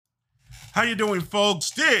How you doing,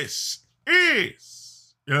 folks? This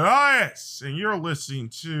is Elias, and you're listening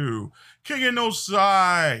to King No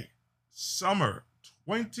Side Summer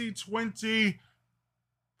 2020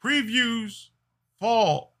 previews,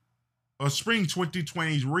 fall or spring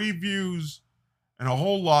 2020 reviews, and a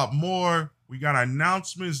whole lot more. We got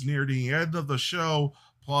announcements near the end of the show,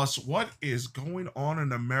 plus what is going on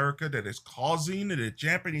in America that is causing the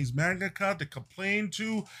Japanese mangaka to complain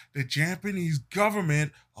to the Japanese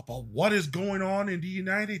government about what is going on in the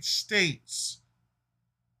United States.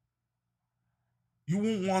 You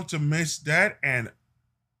won't want to miss that, and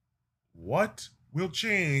what will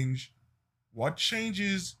change, what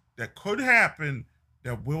changes that could happen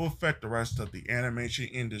that will affect the rest of the animation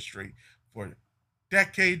industry for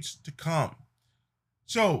decades to come.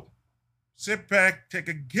 So sit back,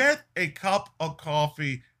 get a cup of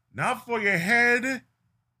coffee, not for your head,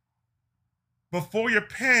 but for your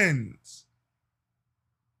pens.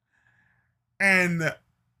 And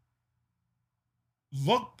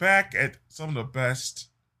look back at some of the best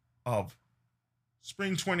of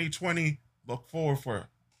spring 2020. Look forward for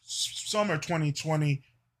summer 2020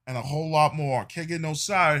 and a whole lot more. Can't get no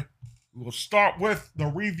side. We will start with the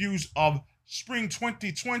reviews of spring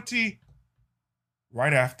 2020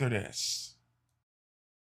 right after this.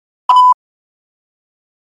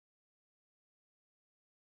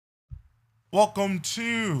 Welcome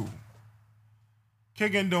to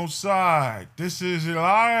Kicking No Side. This is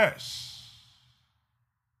Elias.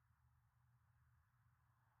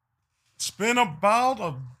 It's been about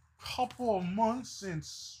a couple of months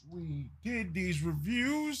since we did these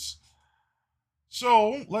reviews.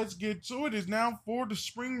 So let's get to it. It's now for the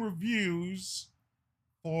spring reviews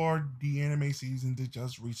for the anime season that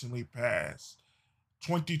just recently passed.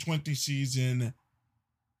 2020 season,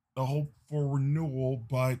 the hope for renewal,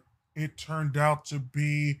 but it turned out to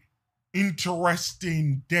be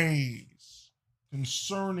interesting days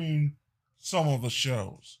concerning some of the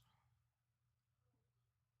shows.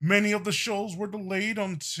 Many of the shows were delayed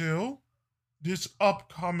until this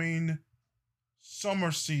upcoming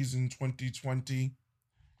summer season 2020.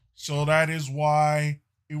 So that is why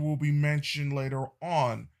it will be mentioned later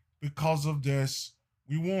on. Because of this,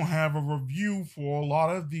 we won't have a review for a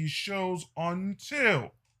lot of these shows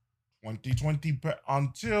until 2020,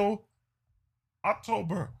 until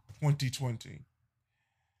October 2020.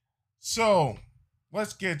 So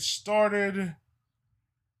let's get started.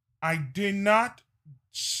 I did not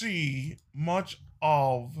see much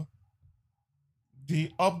of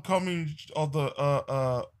the upcoming of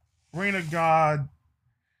the Reign of God,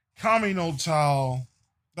 Kami no Tao,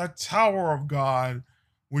 The Tower of God,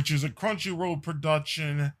 which is a Crunchyroll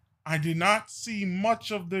production. I did not see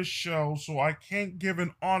much of this show, so I can't give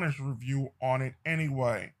an honest review on it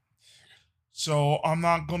anyway. So I'm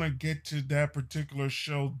not gonna get to that particular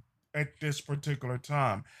show at this particular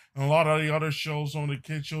time. And a lot of the other shows on the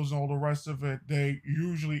kid shows and all the rest of it, they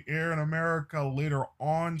usually air in America later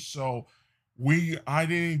on. So I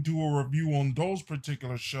didn't do a review on those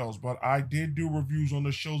particular shows, but I did do reviews on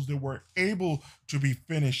the shows that were able to be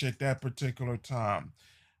finished at that particular time.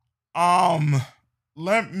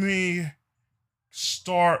 Let me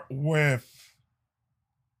start with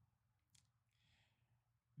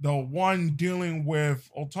the one dealing with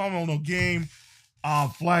Otome no Game.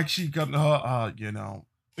 Flagship,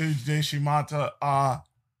 Shimata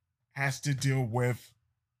has to deal with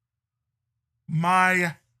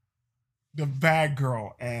the bad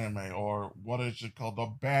girl anime, or what is it called? The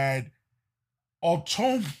bad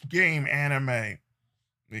Otome Game anime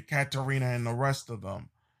with Katarina and the rest of them.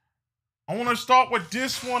 I want to start with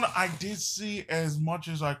this one. I did see as much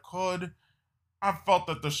as I could. I felt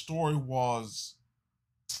that the story was,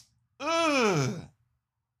 it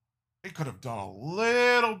could have done a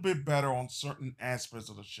little bit better on certain aspects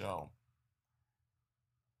of the show.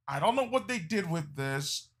 I don't know what they did with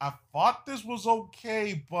this. I thought this was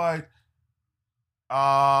okay, but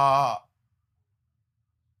I'm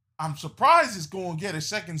surprised it's going to get a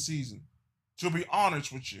second season, to be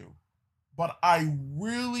honest with you. But I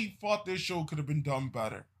really thought this show could have been done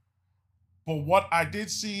better. But what I did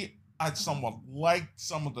see, I somewhat liked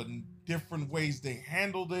some of the different ways they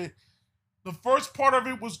handled it. The first part of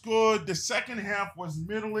it was good. The second half was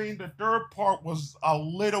middling. The third part was a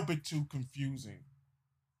little bit too confusing.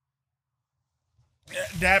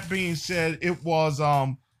 That being said, it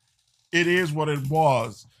is what it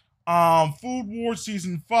was. Food Wars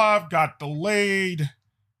season 5 got delayed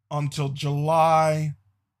until July.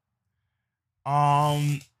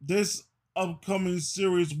 This upcoming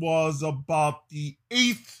series was about the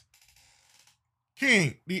 8th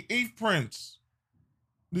king, the 8th prince.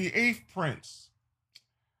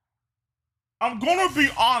 I'm gonna be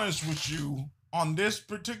honest with you on this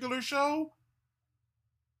particular show.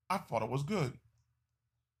 I thought it was good.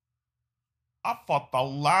 I thought the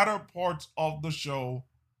latter parts of the show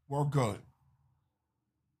were good.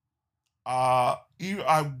 I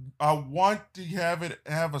want to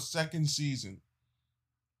have a second season.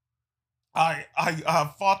 I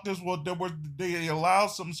thought this was there were they allowed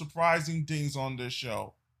some surprising things on this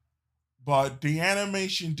show, but the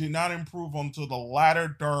animation did not improve until the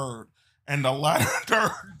latter third, and the latter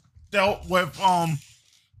third dealt with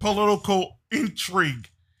political intrigue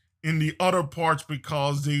in the other parts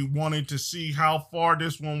because they wanted to see how far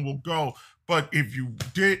this one will go. But if you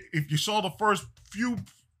saw the first few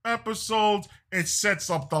episodes, it sets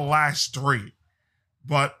up the last three.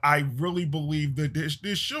 But I really believe that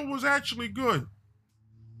this show was actually good.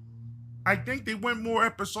 I think they went more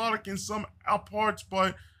episodic in some parts,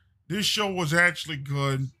 but this show was actually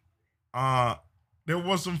good. Uh, there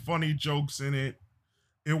was some funny jokes in it.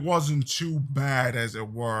 It wasn't too bad, as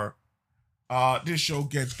it were. This show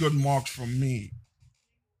gets good marks from me.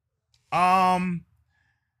 Um,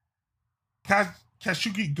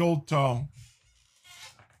 Kashuki Goto.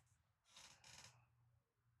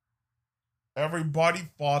 Everybody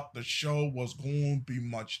thought the show was going to be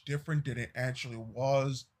much different than it actually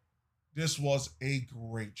was. This was a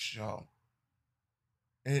great show.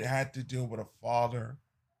 It had to deal with a father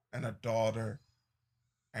and a daughter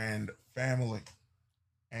and family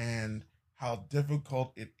and how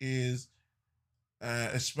difficult it is,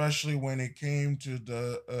 especially when it came to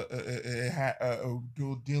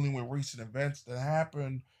dealing with recent events that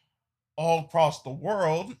happened all across the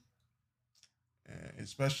world,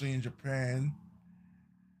 especially in Japan,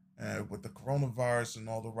 with the coronavirus and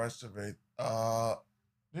all the rest of it.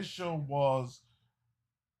 This show was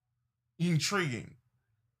intriguing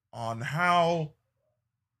on how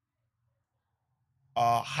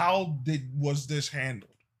did was this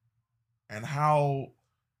handled and how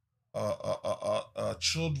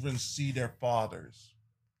children see their fathers.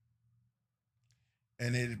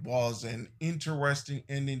 And it was an interesting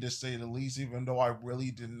ending to say the least, even though I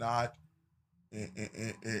really did not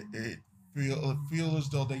it feel as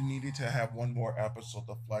though they needed to have one more episode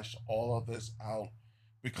to flesh all of this out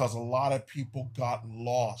because a lot of people got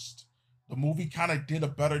lost. The movie kind of did a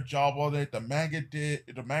better job of it. The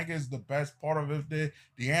manga is the best part of it.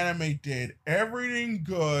 The anime did everything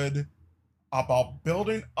good about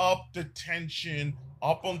building up the tension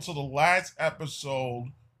up until the last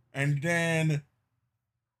episode, and then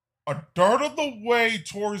a third of the way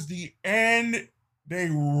towards the end, they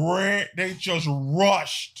just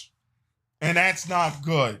rushed, and that's not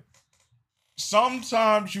good.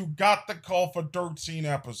 Sometimes you got to call for 13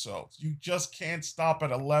 episodes. You just can't stop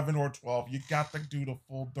at 11 or 12. You got to do the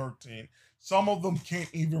full 13. Some of them can't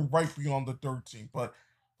even write beyond the 13. But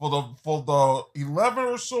for the 11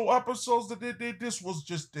 or so episodes that they did, this was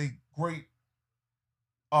just a great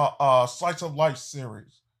slice of life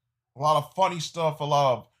series. A lot of funny stuff, a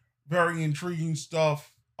lot of very intriguing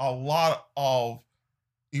stuff, a lot of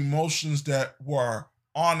emotions that were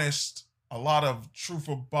honest, a lot of truth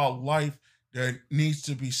about life that needs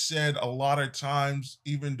to be said a lot of times,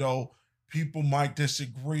 even though people might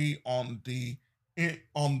disagree on the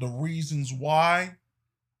reasons why.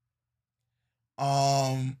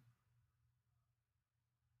 Um,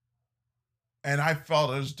 and I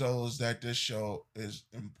felt as though that this show is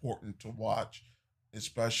important to watch,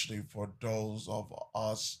 especially for those of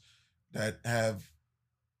us that have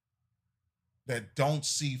that don't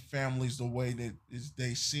see families the way that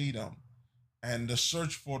they see them, and the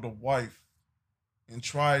search for the wife and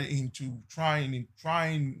trying to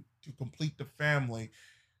complete the family.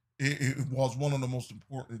 It was one of the most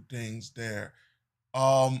important things there.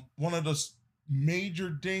 One of the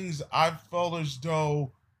major things I felt as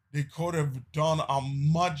though they could have done a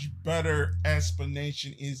much better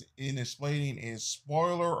explanation is in explaining is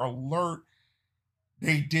spoiler alert.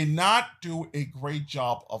 They did not do a great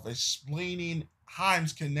job of explaining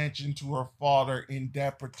Heim's connection to her father in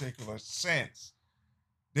that particular sense.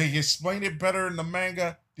 They explained it better in the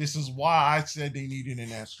manga. This is why I said they needed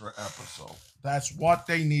an extra episode. That's what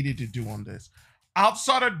they needed to do on this.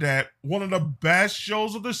 Outside of that, one of the best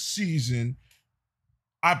shows of the season,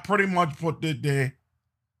 I pretty much put it there.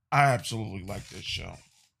 I absolutely like this show.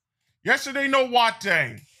 Yesterday, no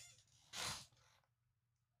Wate.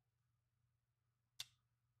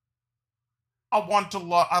 I want to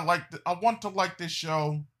like this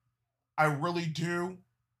show. I really do,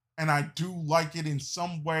 and I do like it in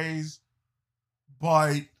some ways,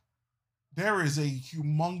 but there is a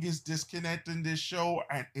humongous disconnect in this show,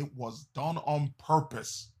 and it was done on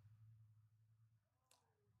purpose.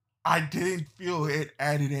 I didn't feel it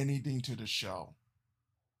added anything to the show.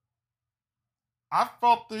 I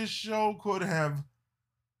felt this show could have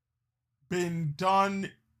been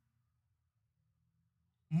done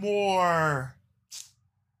more,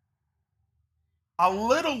 a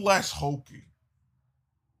little less hokey.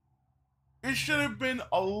 It should have been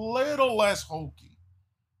a little less hokey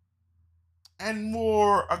and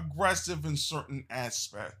more aggressive in certain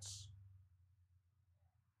aspects.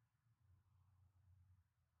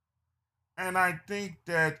 And I think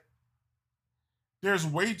that there's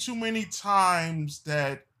way too many times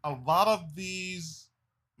that a lot of these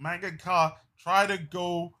mangaka try to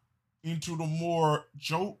go into the more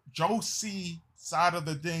Josie side of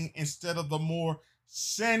the thing instead of the more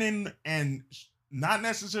seinen, and not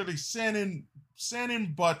necessarily seinen,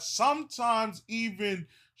 but sometimes even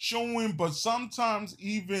showing, but sometimes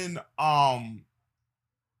even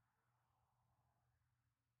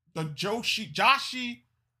the Joshi,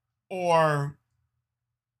 or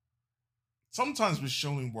sometimes with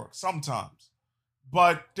showing work, sometimes,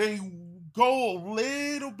 but they go a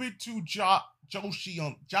little bit too Joshi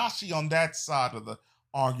on that side of the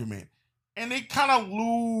argument, and they kind of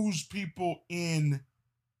lose people in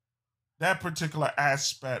that particular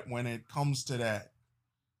aspect when it comes to that.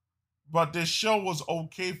 But this show was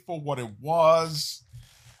okay for what it was.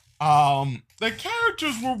 The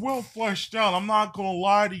characters were well fleshed out. I'm not gonna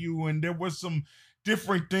lie to you, and there were some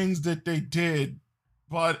different things that they did,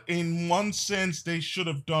 but in one sense, they should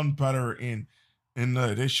have done better.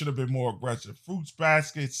 They should have been more aggressive. Fruits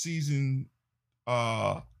Basket season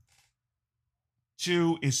 2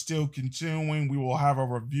 is still continuing. We will have a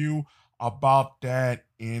review about that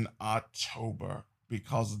in October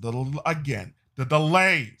because of the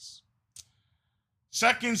delays.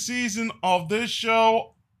 Second season of this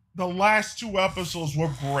show, the last 2 episodes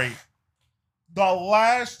were great. The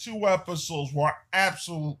last 2 episodes were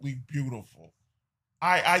absolutely beautiful.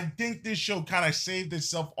 I think this show kind of saved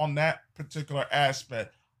itself on that particular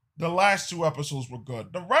aspect. The last 2 episodes were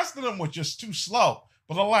good. The rest of them were just too slow,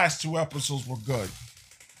 but the last 2 episodes were good.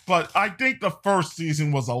 But I think the first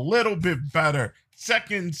season was a little bit better.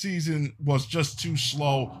 Second season was just too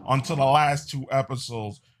slow until the last 2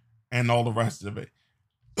 episodes and all the rest of it.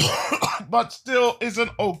 But still is an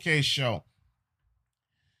okay show.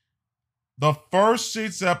 The first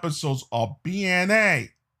 6 episodes of BNA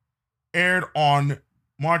aired on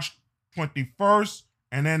March 21st,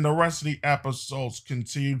 and then the rest of the episodes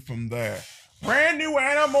continued from there. Brand new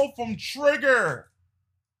anime from Trigger.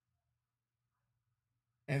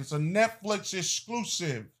 And it's a Netflix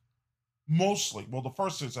exclusive. Mostly. Well, the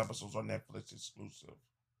first 6 episodes are Netflix exclusive.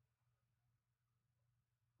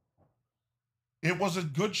 It was a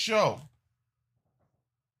good show.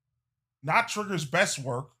 Not Trigger's best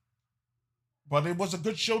work, but it was a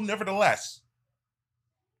good show nevertheless.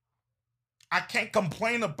 I can't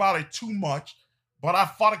complain about it too much, but I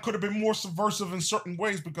thought it could have been more subversive in certain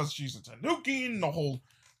ways because she's a Tanuki and the whole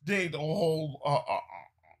thing,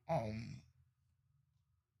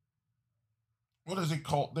 what is it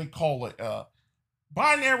called? They call it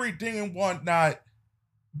binary thing and whatnot.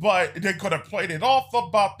 But they could have played it off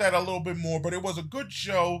about that a little bit more, but it was a good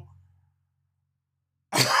show.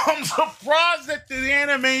 I'm surprised that the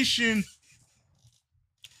animation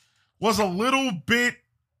was a little bit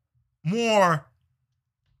more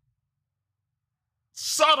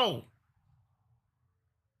subtle.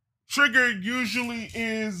 Trigger usually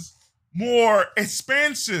is more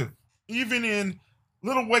expansive, even in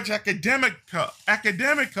Little Witch Academica,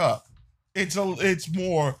 it's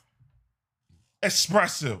more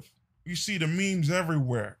expressive. You see the memes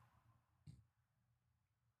everywhere.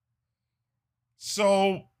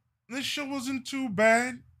 So this show wasn't too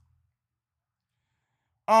bad.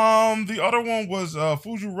 The other one was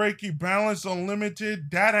Fujireki Balance Unlimited.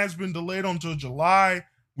 That has been delayed until July.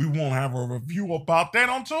 We won't have a review about that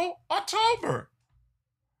until October.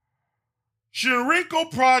 Shinrinko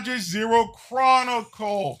Project Zero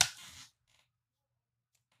Chronicle.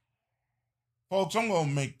 Folks, I'm going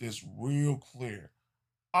to make this real clear.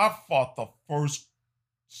 I thought the first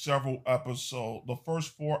 4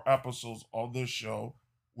 episodes of this show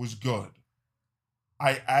was good.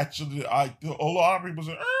 A lot of people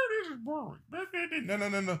say, this is boring.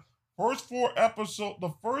 No. First 4 episodes,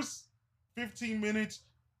 the first 15 minutes,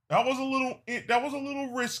 that was a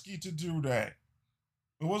little risky to do that.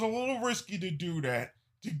 It was a little risky to do that,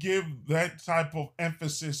 to give that type of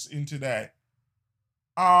emphasis into that.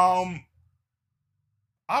 I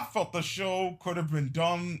felt the show could have been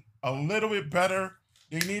done a little bit better.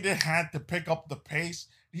 They had to pick up the pace.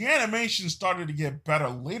 The animation started to get better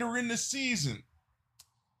later in the season.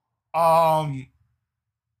 The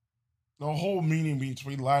the whole meaning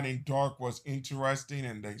between light and dark was interesting,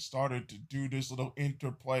 and they started to do this little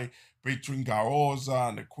interplay between Garoza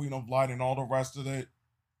and the Queen of Light and all the rest of it.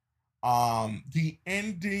 The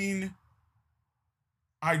ending,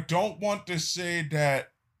 I don't want to say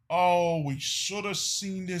that, oh, we should have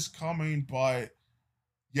seen this coming, but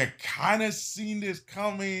you kind of seen this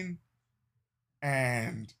coming,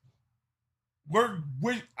 and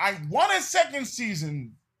I want a second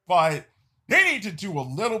season, but they need to do a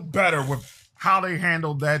little better with how they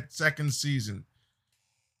handled that second season.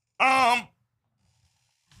 Maybe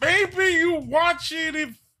you watch it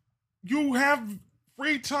if you have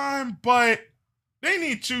free time, but they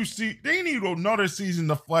need another season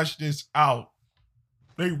to flesh this out.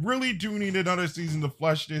 They really do need another season to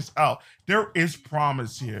flesh this out. There is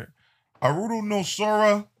promise here. Aruto no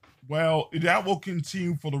Sora, well, that will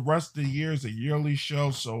continue for the rest of the year as a yearly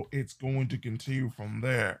show, so it's going to continue from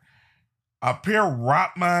there. Pair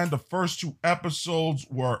Ratman, the first 2 episodes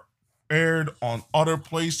were aired on other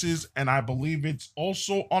places, and I believe it's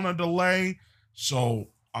also on a delay, so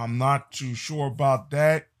I'm not too sure about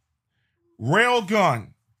that.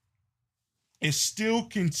 Railgun is still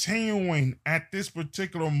continuing at this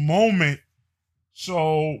particular moment,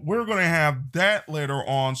 so we're going to have that later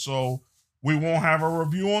on, so we won't have a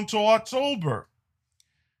review until October.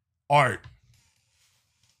 Art.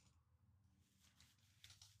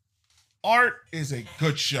 Art is a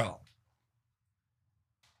good show.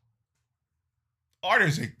 Art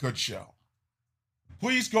is a good show.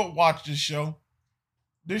 Please go watch this show.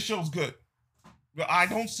 This show's good. I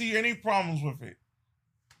don't see any problems with it.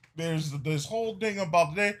 There's this whole thing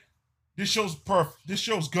about that. This show's perfect. This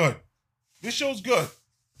show's good. This show's good.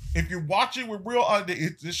 If you watch it with real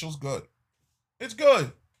ideas, this show's good. It's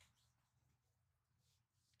good.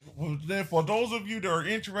 Well, for those of you that are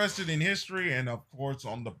interested in history and, of course,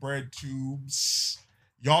 on the bread tubes,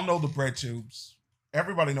 y'all know the bread tubes.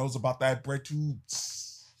 Everybody knows about that bread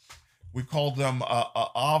tubes. We call them,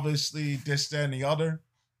 obviously, this, that, and the other.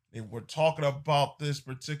 They were talking about this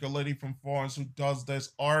particular lady from Florence who does this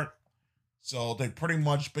art. So they pretty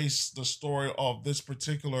much base the story of this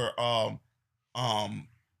particular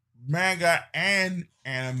manga and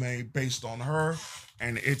anime based on her.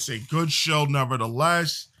 And it's a good show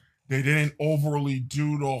nevertheless. They didn't overly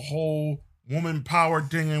do the whole woman power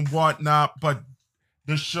thing and whatnot, but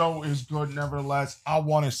the show is good nevertheless. I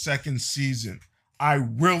want a second season. I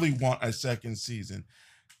really want a second season.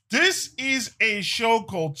 This is a show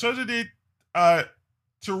called Terusu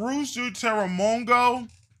Terramongo.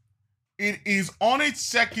 It is on its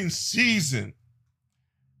second season.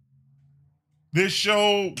 This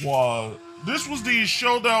was the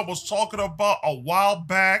show that I was talking about a while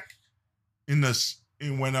back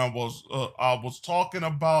when I was talking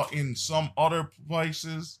about in some other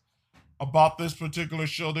places about this particular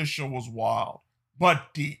show. This show was wild. But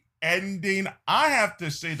the ending, I have to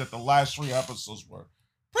say that the last 3 episodes were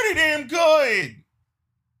pretty damn good.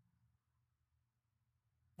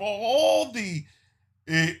 For all the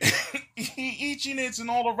Ichinits and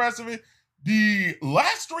all the rest of it, the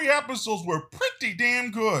last 3 episodes were pretty damn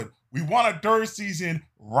good. We want a 3rd season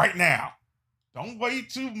right now. Don't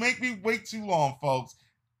make me wait too long, folks.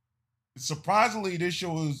 Surprisingly, this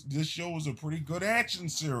show is a pretty good action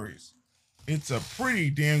series. It's a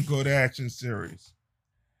pretty damn good action series.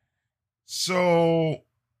 So,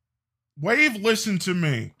 Wave, listen to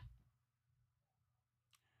me.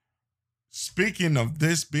 Speaking of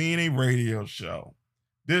this being a radio show,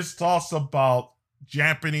 this talks about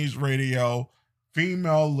Japanese radio,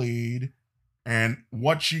 female lead, and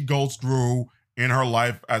what she goes through in her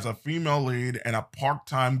life as a female lead and a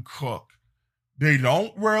part-time cook. They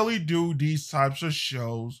don't really do these types of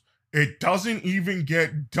shows. It doesn't even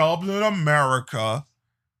get dubbed in America.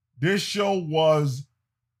 This show was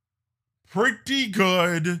pretty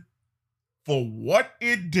good for what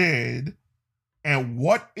it did and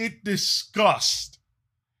what it discussed.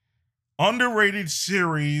 Underrated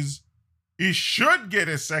series. It should get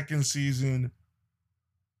a second season.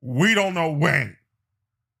 We don't know when.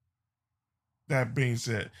 That being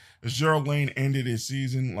said, Zero Lane ended his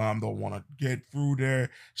season. Don't want to get through there.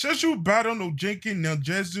 Sheshu Battle no Jinkin no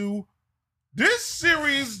Jezu. This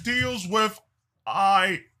series deals with,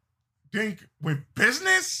 I think, with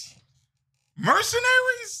business?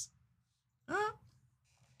 Mercenaries? Huh?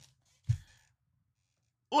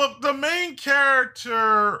 Look, the main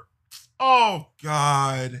character, oh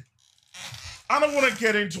God. I don't want to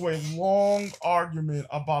get into a long argument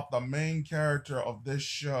about the main character of this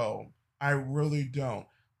show. I really don't.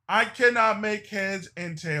 I cannot make heads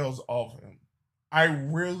and tails of him. I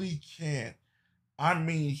really can't. I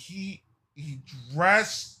mean, he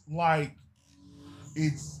dressed like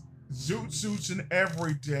it's zoot suits and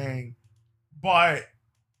everything, but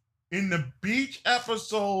in the beach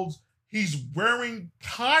episodes, he's wearing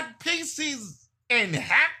cod pieces and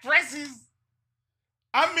hat dresses.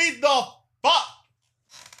 I mean, the fuck?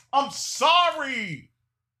 I'm sorry.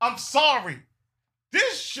 I'm sorry.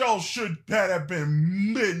 This show should have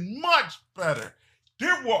been much better.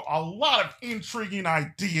 There were a lot of intriguing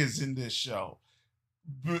ideas in this show.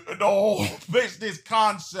 The whole business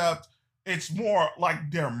concept, it's more like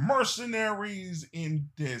they're mercenaries in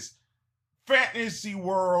this fantasy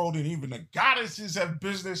world, and even the goddesses have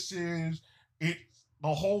businesses. It's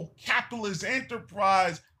the whole capitalist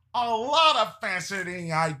enterprise. A lot of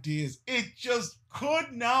fascinating ideas. It just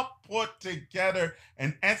could not put together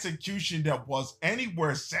an execution that was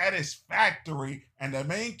anywhere satisfactory. And the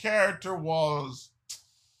main character was,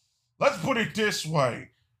 let's put it this way,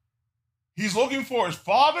 he's looking for his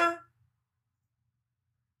father.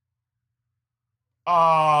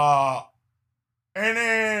 And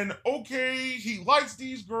then, okay, he likes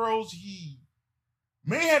these girls. He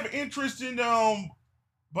may have interest in them,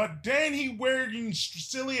 but then he wearing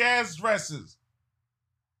silly ass dresses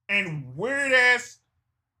and weird ass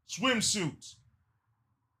swimsuits.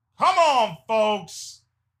 Come on, folks.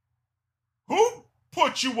 Who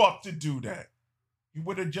put you up to do that? You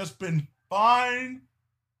would have just been fine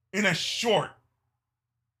in a short.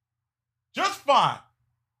 Just fine.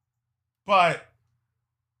 But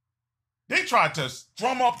they tried to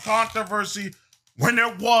drum up controversy when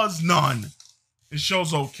there was none. The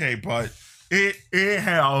show's okay, but it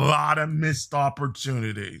had a lot of missed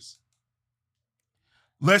opportunities.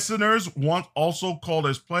 Listeners want also called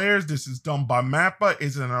as players. This is done by Mappa.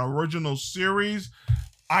 It's an original series.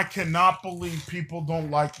 I cannot believe people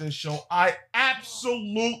don't like this show. I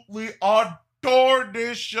absolutely adore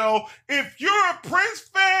this show. If you're a Prince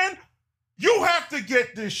fan, you have to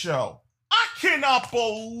get this show. I cannot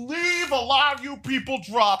believe a lot of you people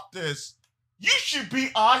dropped this. You should be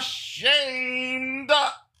ashamed.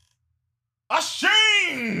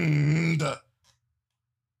 Ashamed.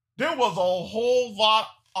 There was a whole lot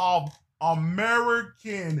of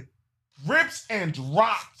American rips and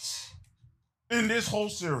drops in this whole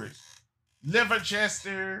series.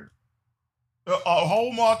 Liverchester, a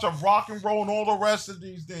whole bunch of rock and roll and all the rest of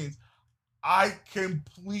these things. I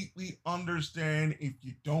completely understand if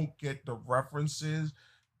you don't get the references,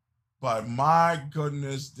 but my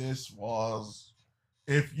goodness, this was,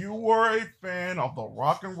 if you were a fan of the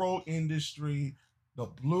rock and roll industry, the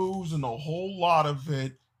blues, and a whole lot of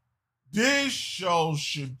it, this show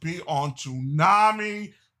should be on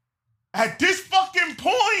Toonami at this fucking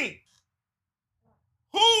point.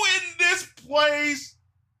 Who in this place,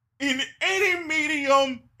 in any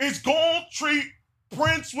medium, is going to treat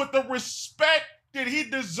Prince with the respect that he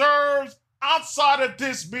deserves outside of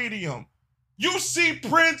this medium? You see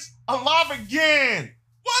Prince alive again.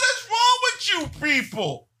 What is wrong with you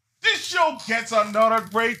people? This show gets another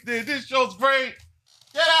great thing. This show's great.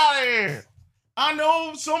 Get out of here. I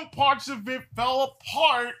know some parts of it fell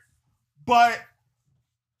apart, but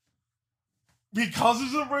because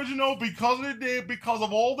it's original, because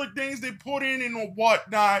of all the things they put in and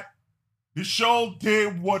whatnot, the show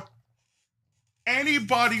did what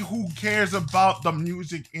anybody who cares about the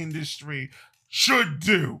music industry should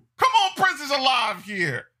do. Come on, Prince is alive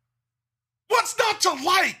here. What's not to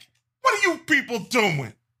like? What are you people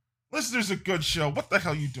doing? Listen, there's a good show. What the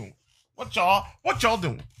hell you doing? What y'all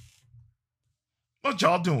doing? What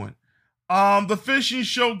y'all doing? The fishing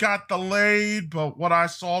show got delayed, but what I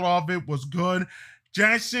saw of it was good.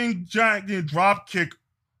 Jackson Dropkick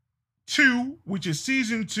 2, which is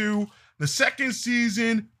season 2. The second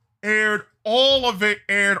season aired, all of it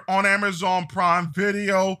aired on Amazon Prime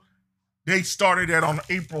Video. They started that on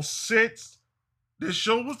April 6th. This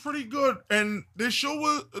show was pretty good, and the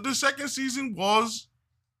second season was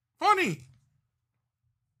funny.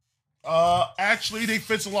 Actually, they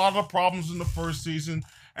fixed a lot of the problems in the first season,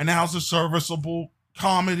 and now it's a serviceable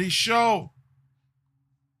comedy show.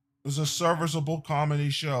 It's a serviceable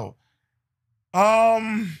comedy show.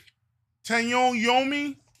 Tenyo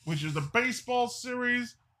Yomi, which is the baseball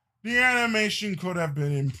series, the animation could have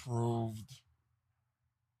been improved.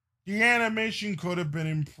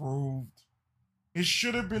 It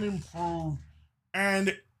should have been improved.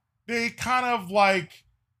 And they kind of like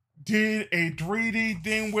did a 3D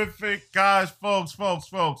thing with it. Guys, folks,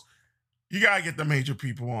 you gotta get the major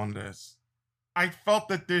people on this. I felt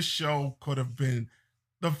that this show could have been,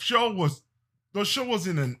 the show was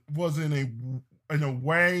in a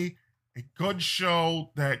way a good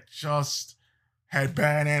show that just had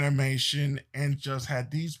bad animation and just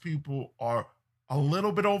had these people are a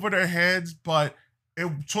little bit over their heads, but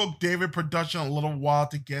it took David Production a little while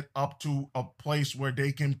to get up to a place where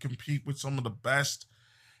they can compete with some of the best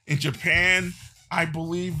in Japan. I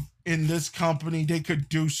believe in this company they could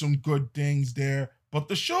do some good things there, but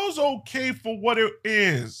the show's okay for what it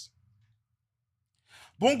is.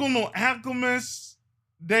 Bungo no Alchemist,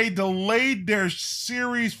 they delayed their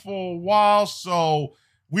series for a while, so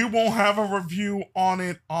we won't have a review on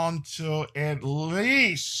it until at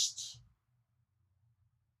least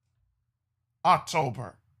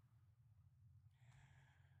October.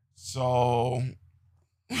 So,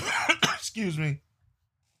 excuse me.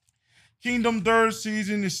 Kingdom third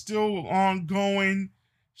season is still ongoing.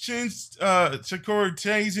 Sakura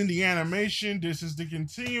Taisen, the animation. This is the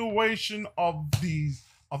continuation of the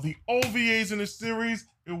OVAs in the series.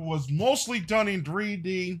 It was mostly done in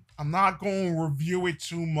 3D. I'm not going to review it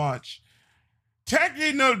too much.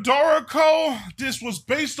 Teki no Doriko. This was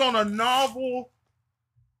based on a novel,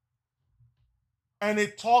 and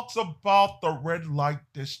it talks about the red light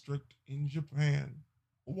district in Japan.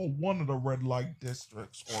 Well, one of the red light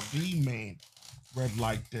districts, or the main red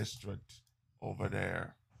light district over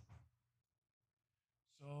there.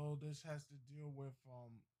 So this has to deal with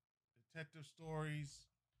detective stories.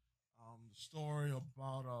 The story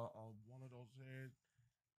about one of those heads.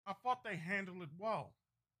 I thought they handled it well,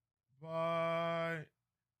 but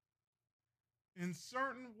in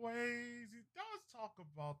certain ways, it does talk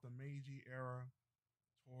about the Meiji era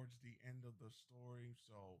towards the end of the story.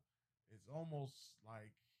 So it's almost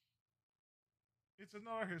like it's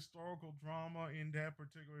another historical drama in that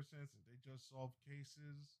particular sense that they just solve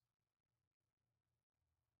cases.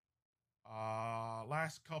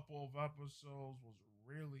 Last couple of episodes was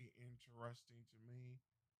really interesting to me.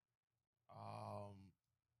 Um,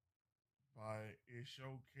 but it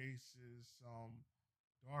showcases some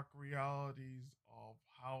dark realities of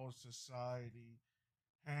how society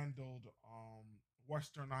handled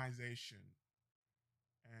westernization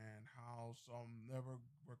and how some never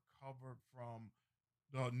recovered from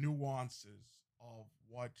the nuances of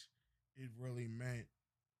what it really meant.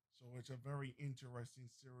 So it's a very interesting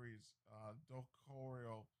series,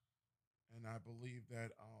 Dokorio, and I believe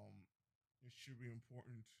that it should be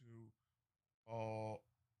important to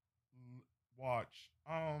watch.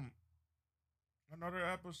 Another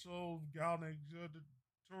episode, Galnic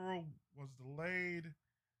Turo was delayed.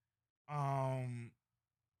 Um,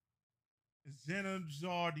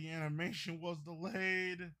 Xenozar, the animation was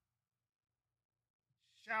delayed.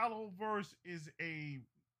 Shadowverse is a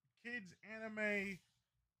kids anime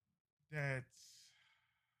that's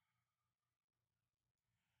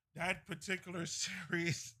that particular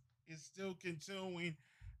series is still continuing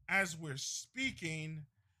as we're speaking.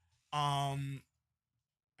 Um,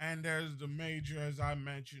 and there's the major, as I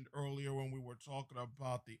mentioned earlier when we were talking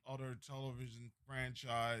about the other television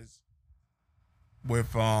franchise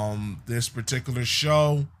with this particular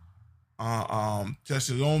show,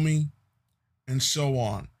 Tetsudomi, and so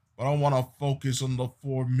on. But I want to focus on the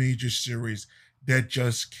four major series that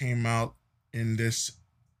just came out in this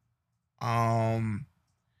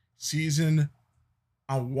season.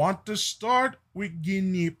 I want to start with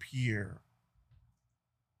Guinea Pier.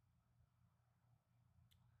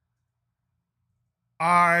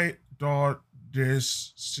 I thought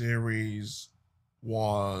this series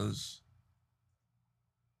was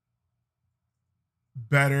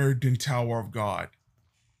better than Tower of God.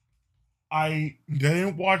 I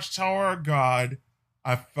didn't watch Tower of God.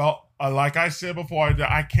 I felt, like I said before,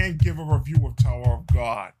 I can't give a review of Tower of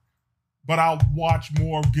God, but I'll watch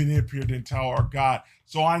more of Guinea Pier than Tower of God.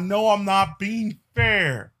 So I know I'm not being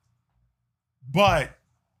fair, but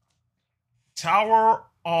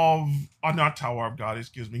not Tower of God,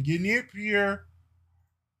 excuse me, Guinea Pier,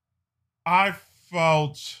 I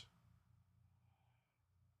felt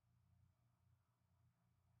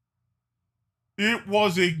it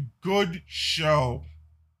was a good show.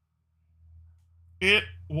 It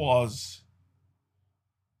was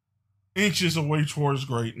inches away towards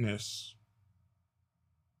greatness.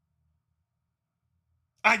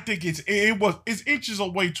 I think it's inches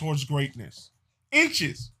away towards greatness.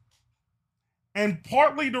 Inches. And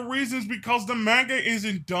partly the reason is because the manga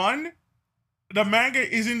isn't done. The manga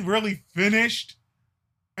isn't really finished.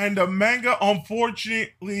 And the manga,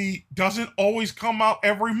 unfortunately, doesn't always come out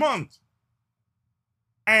every month.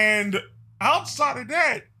 And outside of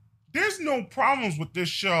that, there's no problems with this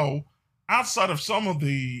show outside of some of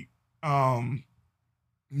the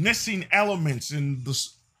missing elements in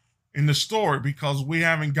the story, because we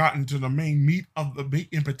haven't gotten to the main meat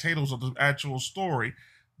and potatoes of the actual story.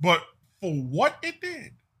 But for what it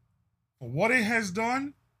did, for what it has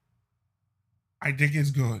done, I think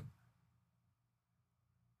it's good.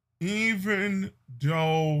 even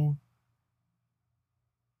though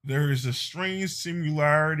there is a strange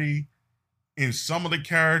similarity in some of the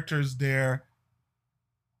characters there,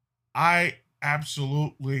 I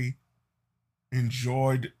absolutely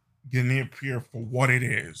enjoyed getting it here for what it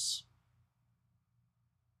is.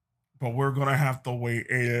 But we're gonna have to wait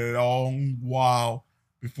a long while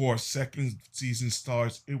before a second season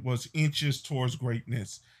starts. It was inches towards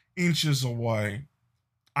greatness, inches away.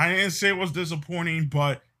 I didn't say it was disappointing,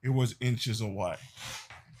 but it was inches away.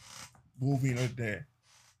 Moving it there.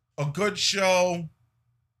 A good show.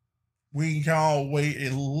 We gotta wait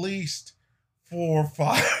at least 4 or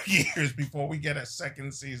 5 years before we get a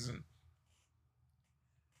second season.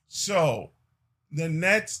 So the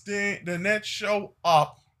next show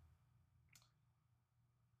up.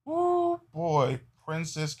 Oh boy,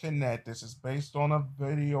 Princess Connect. This is based on a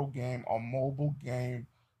video game, a mobile game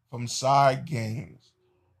from Side Games.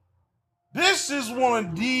 This is one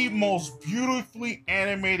of the most beautifully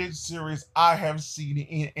animated series I have seen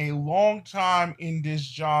in a long time in this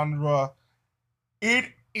genre. It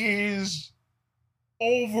is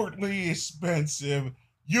overtly expensive.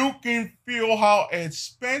 You can feel how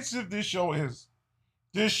expensive this show is.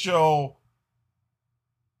 This show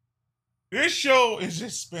is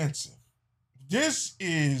expensive. This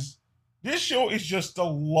show is just a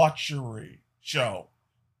luxury show.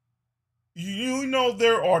 You know,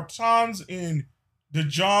 there are times in the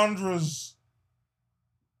genres,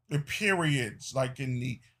 the periods, like in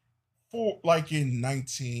the like in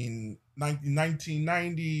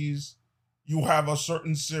 1990s, you have a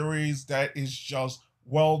certain series that is just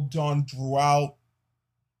well done throughout.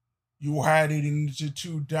 You had it in the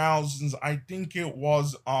 2000s. I think it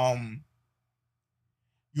was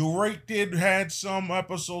you right did had some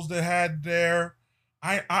episodes that had there.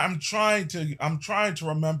 I'm trying to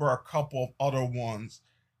remember a couple of other ones.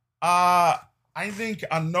 I think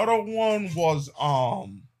another one was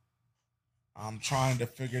I'm trying to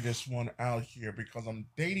figure this one out here because I'm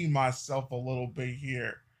dating myself a little bit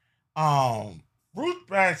here. Ruth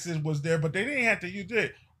Baxter was there, but they didn't have to use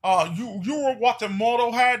it. You were watching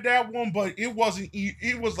Moto had that one, but it wasn't.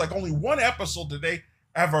 It was like only one episode that they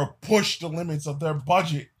ever pushed the limits of their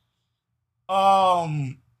budget.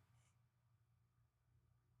 Um,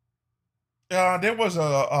 there was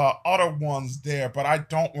other ones there, but I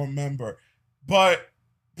don't remember. But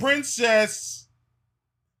Princess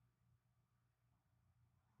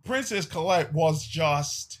Colette was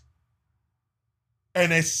just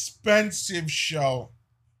an expensive show.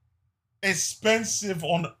 Expensive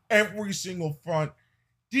on every single front.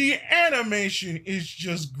 The animation is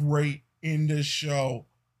just great in this show.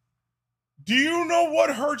 Do you know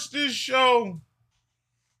what hurts this show?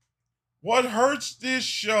 What hurts this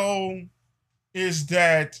show is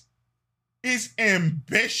that its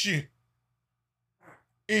ambition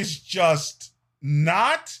is just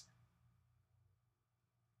not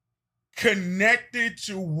connected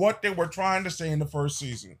to what they were trying to say in the first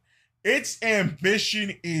season. Its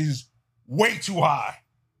ambition is way too high.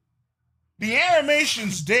 The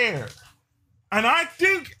animation's there. And I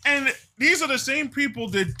think, and these are the same people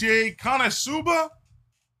that did Konosuba.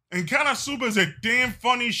 And Konosuba is a damn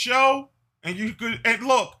funny show. And you could, and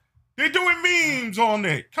look, they're doing memes on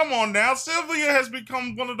it. Come on now. Sylvia has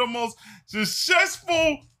become one of the most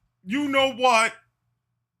successful, you know what,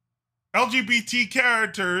 LGBT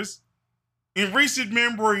characters in recent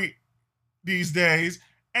memory these days.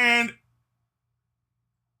 And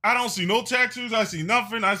I don't see no tattoos. I see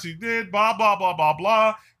nothing. I see this, blah, blah, blah, blah,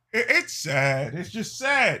 blah. It's sad. It's just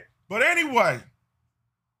sad. But anyway,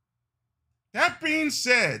 that being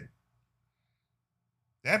said,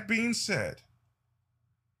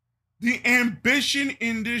 the ambition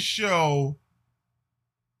in this show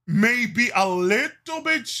may be a little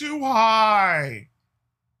bit too high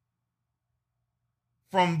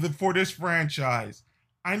for this franchise.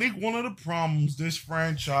 I think one of the problems this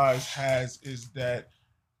franchise has is that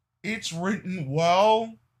it's written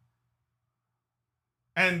well,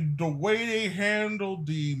 and the way they handle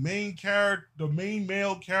the main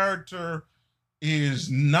male character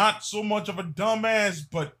is not so much of a dumbass,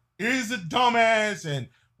 but is a dumbass, and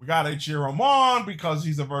we gotta cheer him on because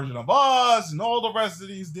he's a version of us, and all the rest of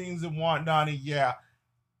these things and whatnot. And yeah,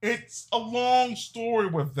 it's a long story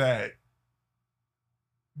with that.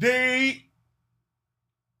 There's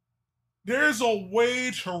a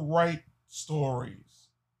way to write stories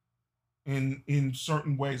in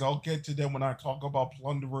certain ways. I'll get to them when I talk about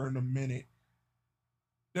Plunderer in a minute.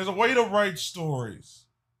 There's a way to write stories.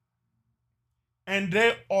 And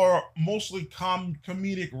they are mostly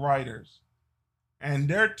comedic writers. And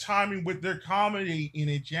their timing with their comedy in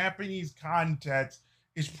a Japanese context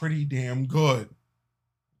is pretty damn good.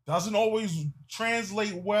 Doesn't always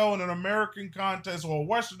translate well in an American context or a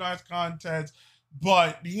westernized context,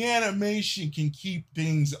 but the animation can keep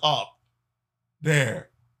things up there.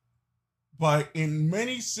 But in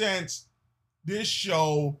many sense, this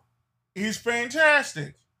show is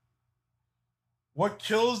fantastic. What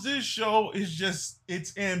kills this show is just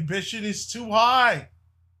its ambition is too high.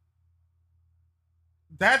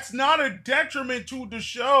 That's not a detriment to the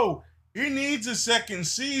show. It needs a second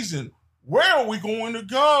season. Where are we going to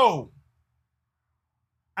go?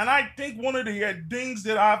 And I think one of the things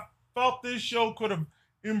that I felt this show could have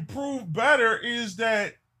improved better is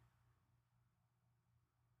that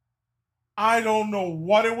I don't know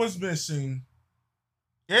what it was missing.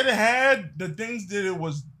 It had the things that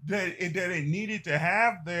it needed to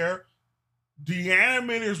have there. The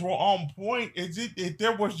animators were on point.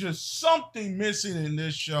 There was just something missing in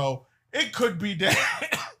this show. It could be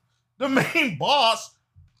that the main boss,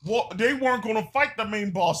 well, they weren't going to fight the main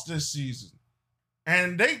boss this season.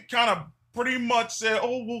 And they kind of pretty much said,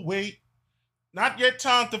 oh, we'll wait. Not yet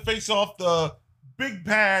time to face off the big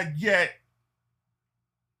bad yet.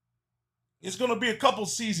 It's going to be a couple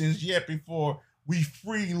seasons yet before we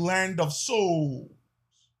free Land of Souls.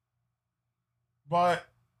 But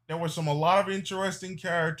there was a lot of interesting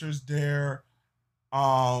characters there.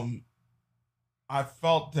 I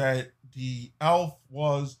felt that the elf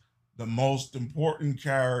was the most important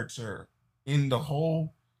character in the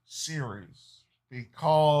whole series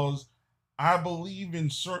because I believe in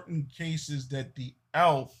certain cases that the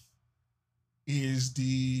elf is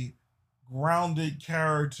the grounded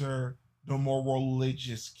character, the more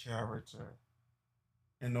religious character.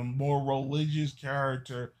 And the more religious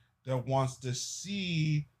character that wants to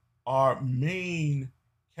see our main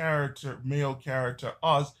character, male character,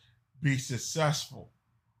 us, be successful.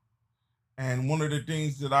 And one of the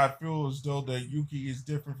things that I feel as though that Yuki is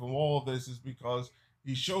different from all of this is because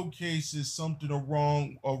he showcases something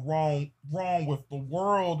wrong with the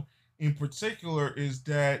world in particular is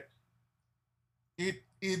that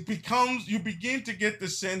it becomes, you begin to get the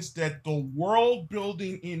sense that the world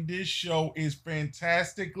building in this show is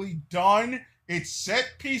fantastically done. Its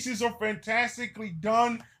set pieces are fantastically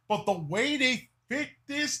done, but the way they fit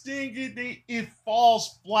this thing, it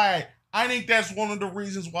falls flat. I think that's one of the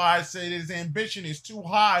reasons why I say his ambition is too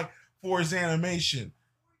high for his animation.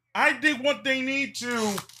 I think what they need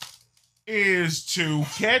to is to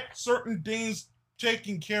get certain things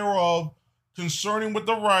taken care of concerning with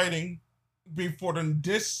the writing before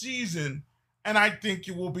this season, and I think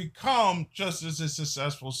it will become just as a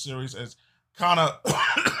successful series as Kana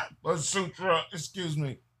Sutra, excuse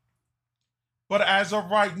me. But as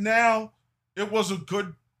of right now, it was a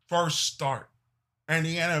good first start. And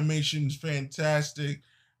the animation's fantastic.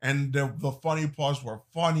 And the funny parts were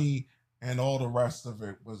funny. And all the rest of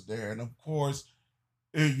it was there. And of course,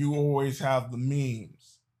 you always have the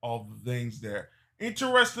memes of the things there.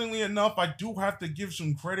 Interestingly enough, I do have to give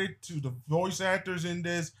some credit to the voice actors in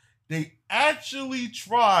this. They actually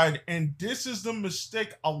tried, and this is the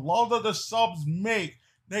mistake a lot of the subs make.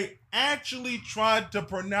 They actually tried to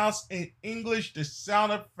pronounce in English the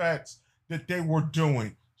sound effects that they were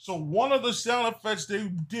doing. So one of the sound effects they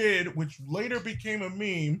did, which later became a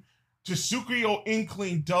meme, Tsukio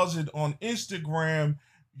Inkling does it on Instagram.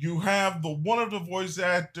 You have one of the voice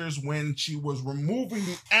actors when she was removing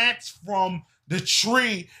the axe from the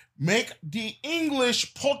tree, make the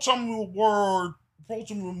English Potamu word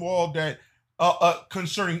that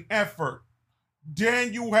concerning effort.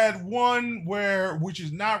 Then you had one which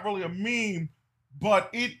is not really a meme, but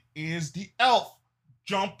it is the elf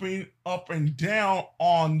jumping up and down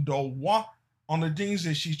on the things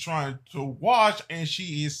that she's trying to watch, and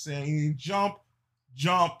she is saying jump,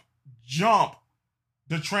 jump, jump.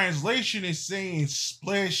 The translation is saying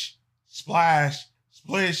splish, splash,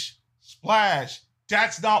 splish, splash.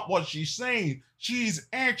 That's not what she's saying. She's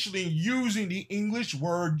actually using the English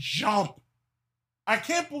word jump. I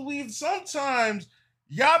can't believe sometimes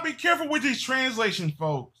y'all be careful with these translations,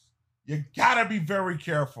 folks. You gotta be very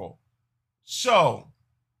careful. So,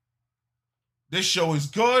 this show is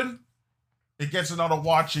good. It gets another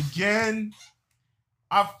watch again.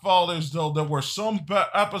 I felt as though there were some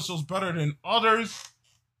episodes better than others.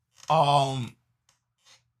 A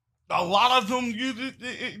lot of them,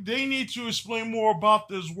 they need to explain more about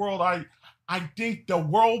this world. I think the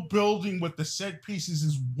world building with the set pieces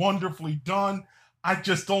is wonderfully done. I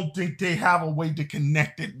just don't think they have a way to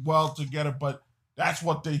connect it well together, but that's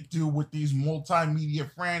what they do with these multimedia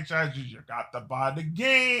franchises. You got to buy the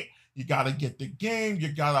game. You got to get the game.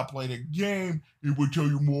 You got to play the game. It will tell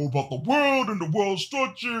you more about the world and the world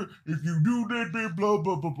structure. If you do that, blah,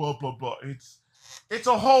 blah, blah, blah, blah, blah. It's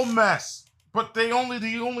a whole mess. but the only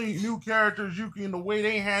new characters Yuki and the way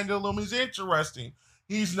they handle him is interesting.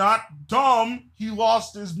 He's not dumb. He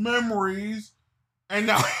lost his memories, and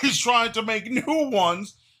now he's trying to make new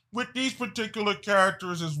ones with these particular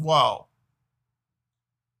characters as well.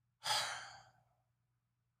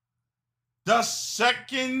 The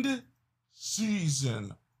second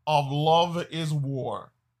season of Love is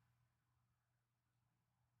War.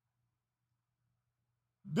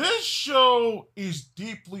 This show is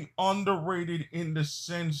deeply underrated in the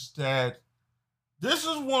sense that this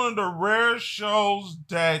is one of the rare shows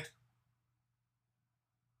that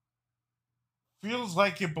feels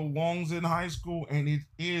like it belongs in high school, and it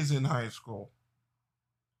is in high school.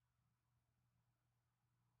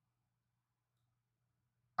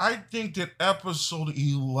 I think that episode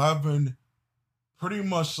 11 pretty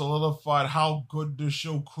much solidified how good this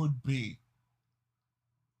show could be.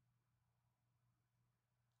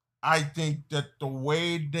 I think that the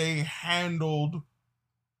way they handled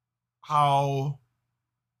how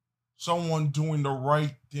someone doing the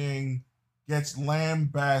right thing gets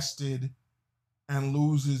lambasted and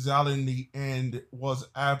loses out in the end was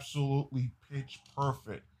absolutely pitch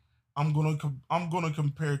perfect. I'm gonna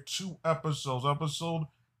compare two episodes, episode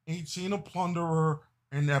 18 of Plunderer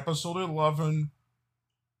and episode 11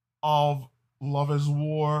 of Love is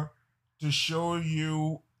War, to show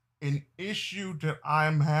you an issue that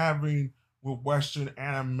I'm having with Western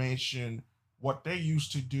animation, what they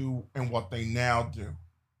used to do and what they now do.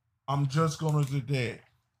 I'm just gonna do that.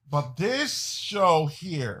 But this show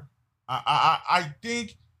here, I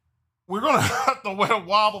think we're gonna have to wait a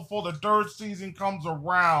while before the third season comes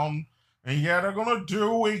around. And yeah, they're gonna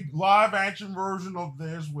do a live action version of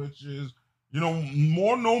this, which is,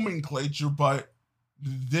 more nomenclature, but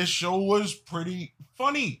this show was pretty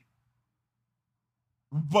funny.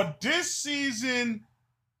 But this season,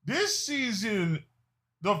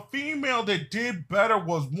 the female that did better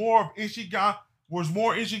was more of Ishigami. Was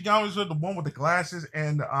the one with the glasses,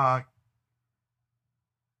 and the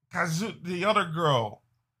other girl,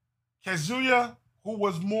 Kazuya, who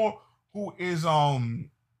is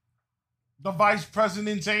the vice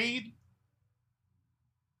president's aide.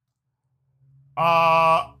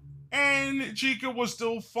 And Chika was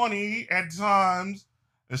still funny at times,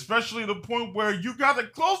 especially the point where you gotta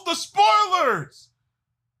close the spoilers.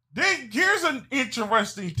 Here's an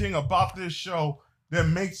interesting thing about this show that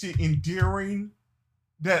makes it endearing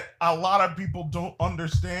that a lot of people don't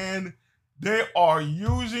understand. They are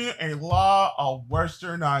using a lot of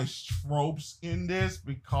westernized tropes in this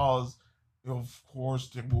because, of course,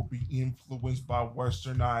 they will be influenced by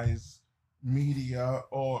westernized media,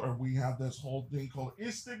 or we have this whole thing called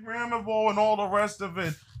Instagrammable and all the rest of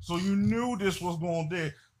it. So you knew this was going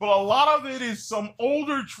to. But a lot of it is some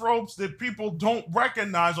older tropes that people don't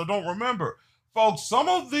recognize or don't remember. Folks, some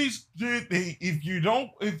of these,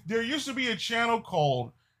 if there used to be a channel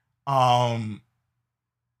called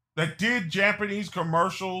that did Japanese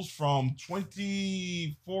commercials from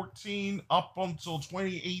 2014 up until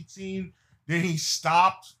 2018. Then he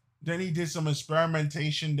stopped. Then he did some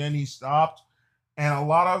experimentation. Then he stopped. And a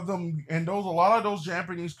lot of those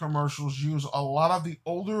Japanese commercials use a lot of the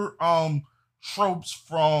older tropes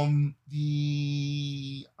from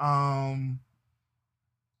a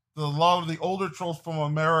lot of the older tropes from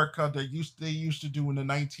America that they used to do in the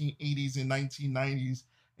 1980s and 1990s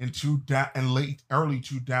and early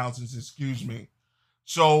 2000s, excuse me.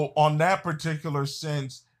 So on that particular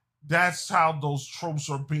sense, that's how those tropes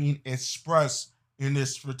are being expressed in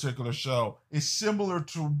this particular show. It's similar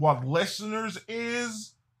to what Listeners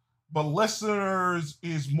is, but Listeners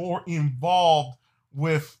is more involved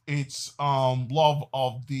with its love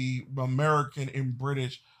of the American and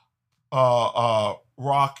British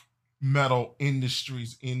rock metal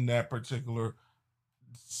industries in that particular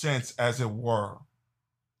sense, as it were.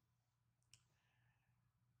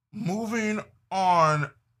 Moving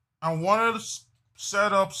on, I wanted to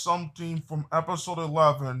set up something from episode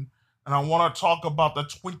 11, and I want to talk about the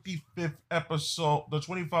 25th episode, the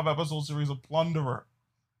 25 episode series of Plunderer.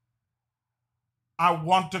 I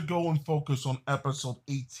want to go and focus on episode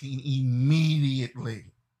 18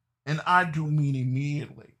 immediately. And I do mean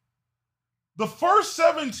immediately. The first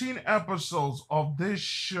 17 episodes of this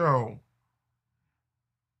show,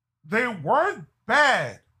 they weren't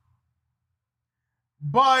bad,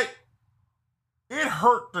 but it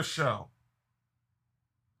hurt the show.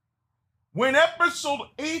 When episode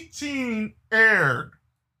 18 aired,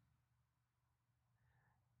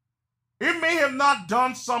 it may have not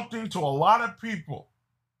done something to a lot of people,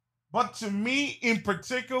 but to me in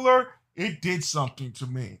particular, it did something to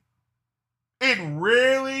me. It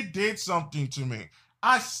really did something to me.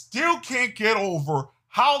 I still can't get over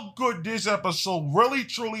how good this episode really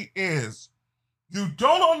truly is. You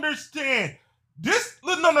don't understand this.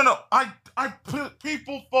 No.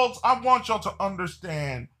 People, folks, I want y'all to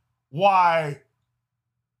understand why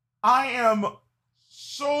I am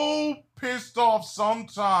so pissed off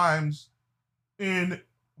sometimes in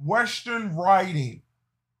Western writing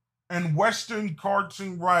and Western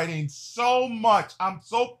cartoon writing so much. I'm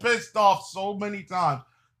so pissed off so many times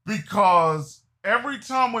because every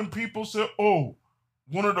time when people say, "Oh,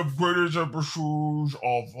 one of the greatest episodes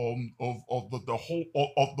of the whole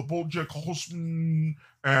of the BoJack Horseman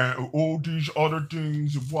and all these other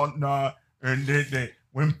things and whatnot," and then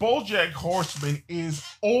when BoJack Horseman is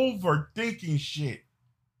overthinking shit,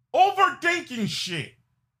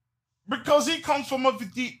 because he comes from a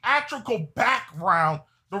theatrical background.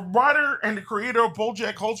 The writer and the creator of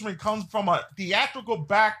BoJack Horseman comes from a theatrical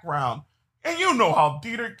background, and you know how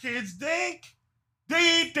theater kids think.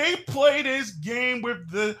 They play this game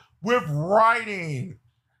with writing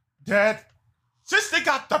that since they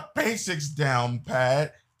got the basics down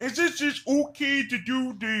pat, it's just okay to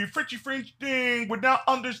do the Frenchy French thing without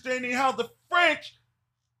understanding how the French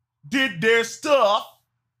did their stuff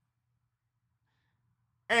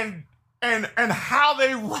and how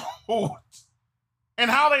they wrote and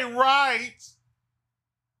how they write.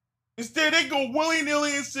 Instead, they go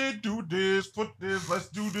willy-nilly and say, do this, put this, let's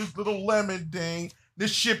do this little lemon thing, the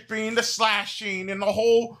shipping, the slashing, and the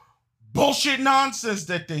whole bullshit nonsense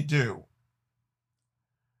that they do.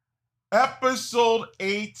 Episode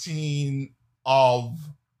 18 of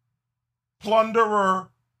Plunderer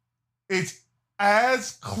is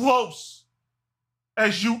as close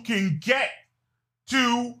as you can get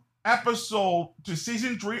to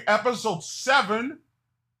season 3, episode 7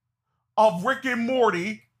 of Rick and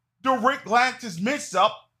Morty, the Rick Lantis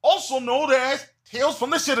mix-up, also known as Tales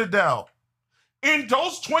from the Citadel. In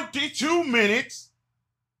those 22 minutes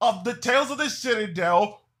of the Tales of the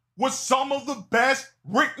Citadel was some of the best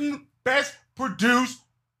written, best produced,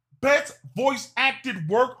 best voice acted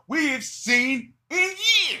work we have seen in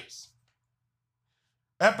years.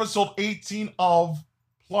 Episode 18 of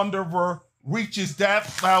Plunderer reaches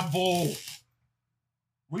that level.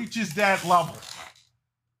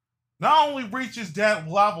 Not only reaches that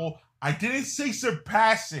level, I didn't say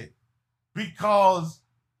surpass it because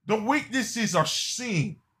the weaknesses are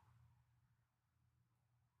seen.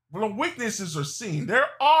 They're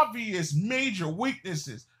obvious major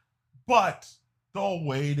weaknesses, but the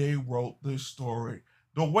way they wrote the story,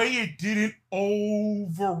 the way it didn't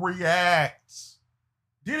overreact,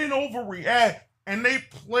 and they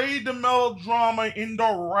played the melodrama in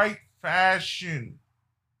the right fashion.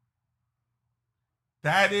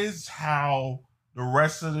 That is how the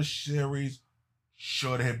rest of the series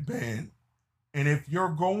should have been. And if you're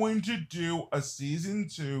going to do a season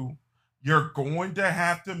 2, you're going to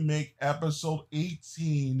have to make episode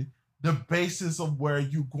 18 the basis of where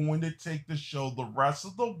you're going to take the show the rest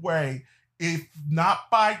of the way, if not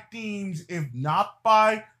by themes, if not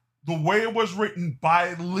by the way it was written, by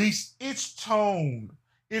at least its tone.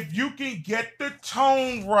 If you can get the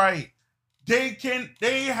tone right, they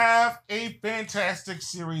have a fantastic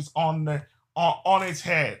series on its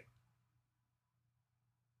head.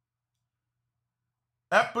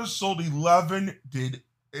 Episode 11 did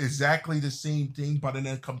exactly the same thing, but in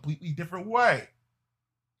a completely different way.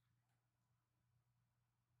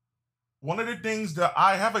 One of the things that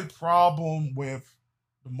I have a problem with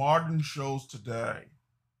the modern shows today,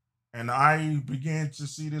 and I began to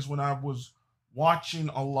see this when I was watching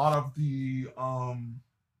a lot of the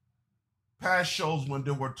past shows when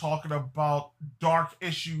they were talking about dark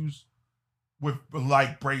issues with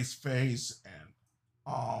like Braceface and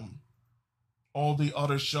all the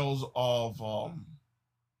other shows of the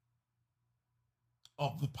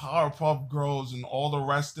Powerpuff Girls and all the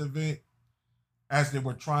rest of it, as they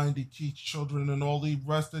were trying to teach children and all the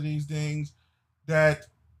rest of these things, that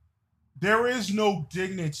there is no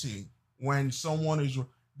dignity when someone is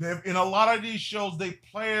in a lot of these shows. They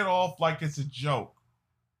play it off like it's a joke.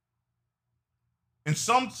 And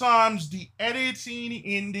sometimes the editing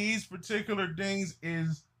in these particular things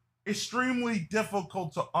is extremely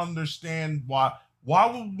difficult to understand. Why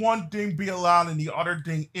would one thing be allowed and the other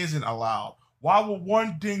thing isn't allowed? Why would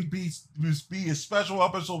one thing be a special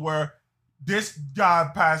episode where this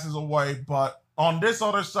guy passes away, but on this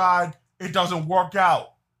other side, it doesn't work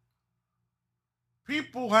out?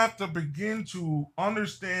 People have to begin to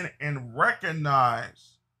understand and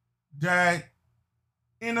recognize that,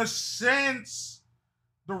 in a sense,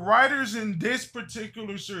 the writers in this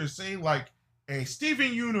particular series, say like a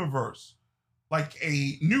Steven Universe, like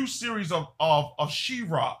a new series of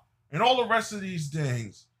She-Ra, and all the rest of these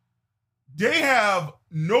things, they have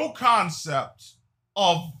no concept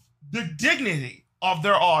of the dignity of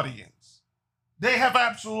their audience. They have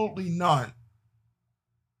absolutely none.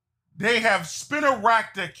 They have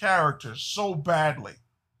spinner-racked their characters so badly.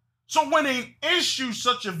 So when an issue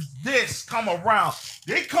such as this come around,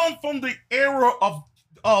 they come from the era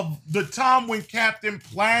of the time when Captain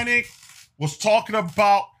Planet was talking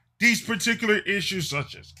about these particular issues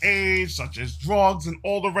such as AIDS, such as drugs, and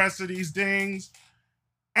all the rest of these things.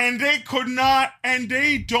 And they could not, and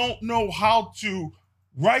they don't know how to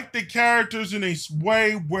write the characters in a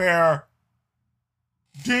way where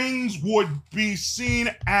things would be seen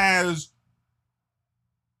as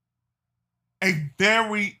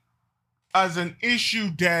as an issue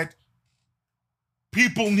that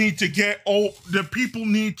people need to the people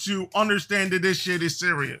need to understand that this shit is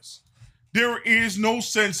serious. There is no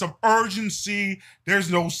sense of urgency. There's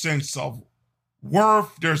no sense of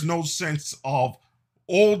worth. There's no sense of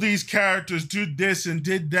all these characters did this and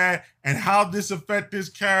did that and how this affect this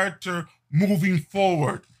character moving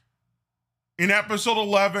forward. In episode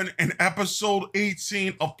 11 and episode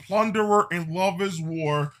 18 of Plunderer and Love is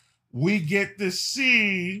War, we get to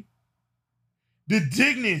see the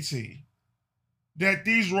dignity that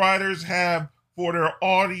these writers have for their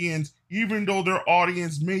audience, even though their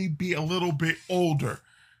audience may be a little bit older.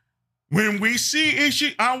 When we see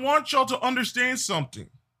issue, I want y'all to understand something.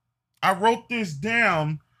 I wrote this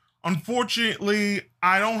down. Unfortunately,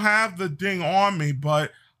 I don't have the thing on me,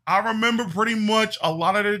 but I remember pretty much a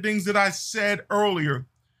lot of the things that I said earlier.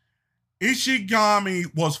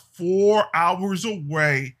 Ishigami was 4 hours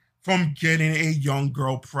away from getting a young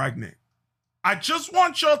girl pregnant. I just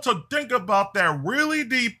want y'all to think about that really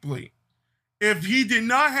deeply. If he did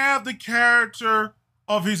not have the character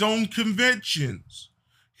of his own convictions,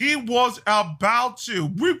 he was about to.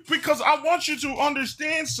 Because I want you to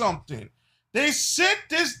understand something. They set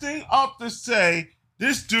this thing up to say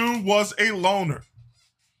this dude was a loner.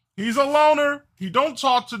 He's a loner. He don't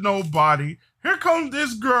talk to nobody. Here comes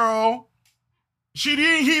this girl.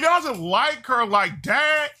 He doesn't like her like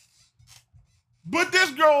that. But this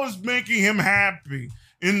girl is making him happy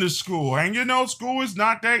in the school. And you know, school is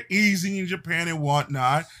not that easy in Japan and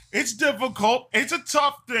whatnot. It's difficult. It's a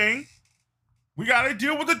tough thing. We got to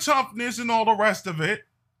deal with the toughness and all the rest of it.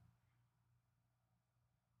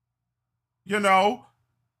 You know?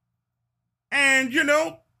 And, you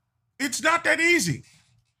know, it's not that easy.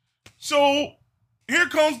 So here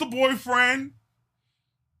comes the boyfriend.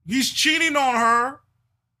 He's cheating on her.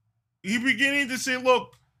 He's beginning to say,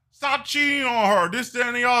 look, stop cheating on her, this, that,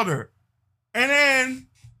 and the other. And then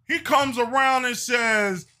he comes around and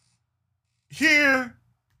says, here,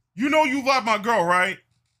 you know you love my girl, right?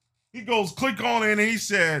 He goes, click on it, and he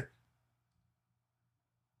said,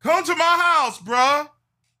 come to my house, bruh.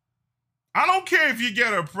 I don't care if you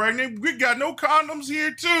get her pregnant. We got no condoms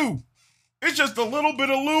here, too. It's just a little bit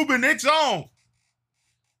of lube and it's on.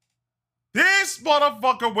 This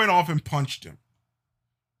motherfucker went off and punched him.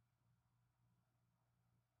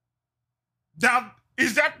 Now,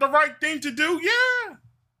 is that the right thing to do? Yeah.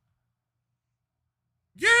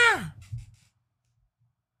 Yeah.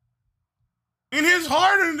 In his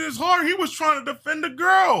heart, he was trying to defend the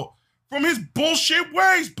girl from his bullshit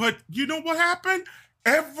ways. But you know what happened?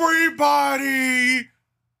 Everybody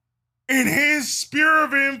in his sphere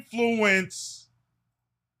of influence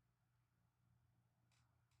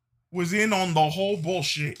was in on the whole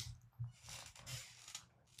bullshit.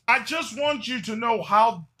 I just want you to know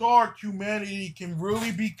how dark humanity can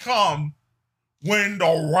really become when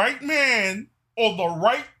the right man or the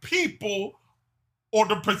right people or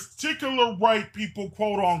the particular right people,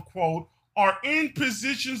 quote unquote, are in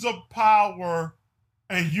positions of power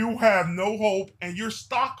and you have no hope and you're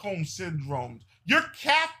Stockholm syndrome. You're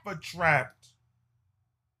Kappa trapped.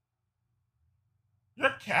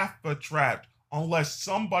 You're Kappa trapped unless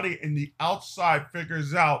somebody in the outside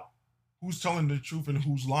figures out who's telling the truth and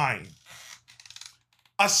who's lying.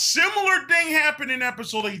 A similar thing happened in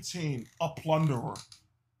episode 18, A Plunderer.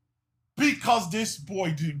 Because this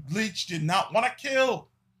boy, Bleach, did not want to kill.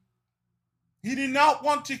 He did not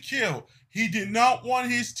want to kill. He did not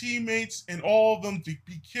want his teammates and all of them to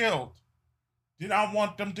be killed. Did not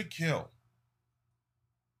want them to kill.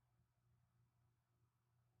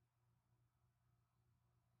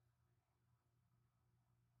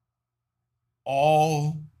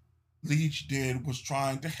 All Bleach did was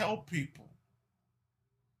trying to help people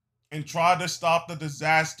and try to stop the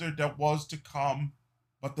disaster that was to come.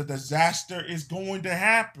 But the disaster is going to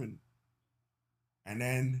happen. And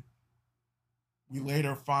then we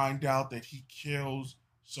later find out that he kills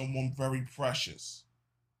someone very precious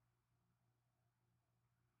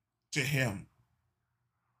to him.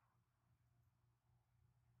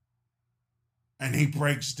 and he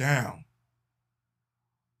breaks down.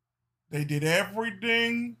 They did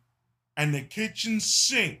everything and the kitchen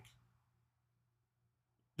sink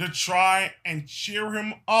to try and cheer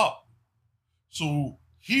him up so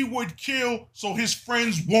he would kill so his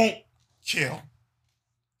friends won't kill.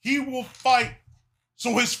 He will fight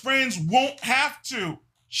so his friends won't have to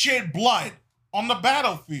shed blood on the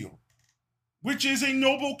battlefield, which is a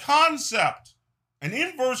noble concept, an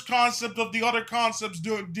inverse concept of the other concepts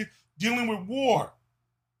dealing with war,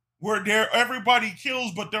 where everybody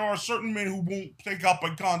kills, but there are certain men who won't take up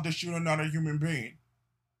a gun to shoot another human being.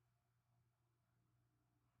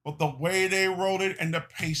 But the way they wrote it, and the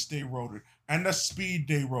pace they wrote it, and the speed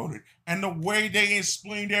they wrote it, and the way they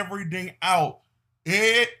explained everything out,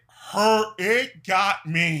 it hurt. It got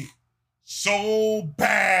me so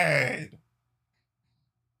bad.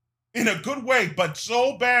 In a good way, but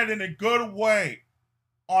so bad in a good way,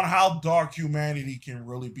 on how dark humanity can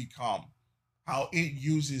really become. How it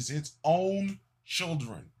uses its own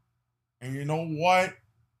children. And you know what?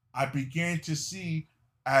 I began to see,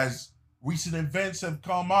 as recent events have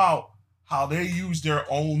come out, how they use their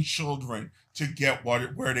own children to get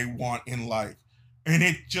where they want in life. And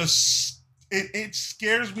it just, it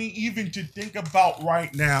scares me even to think about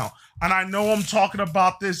right now. And I know I'm talking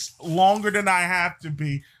about this longer than I have to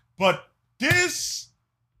be, but this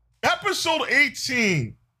episode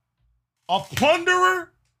 18 of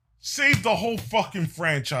Plunderer saved the whole fucking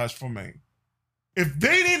franchise for me. If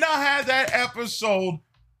they did not have that episode,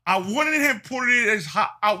 I wouldn't have put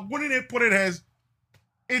it as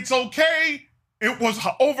it's okay. It was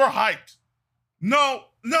overhyped. No,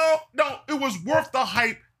 it was worth the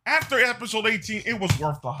hype. After episode 18, it was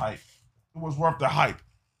worth the hype. It was worth the hype.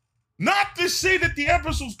 Not to say that the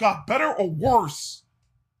episodes got better or worse.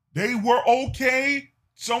 They were okay.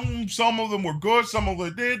 Some of them were good. Some of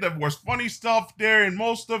them did. There was funny stuff there, and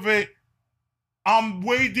most of it, I'm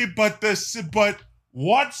waiting. But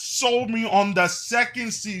what sold me on the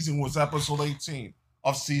second season was episode 18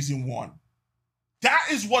 of season 1. That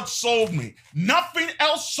is what sold me. Nothing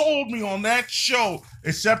else sold me on that show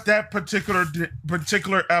except that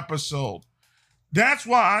particular episode. That's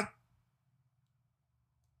why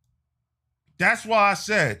I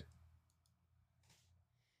said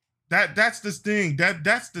that's the thing.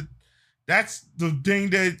 That's the thing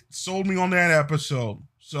that sold me on that episode.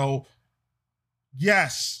 So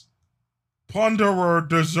yes, Plunderer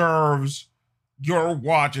deserves your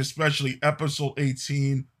watch, especially episode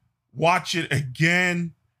 18. Watch it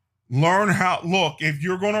again. Learn how. Look, if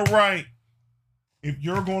you're gonna write, and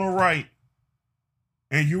you're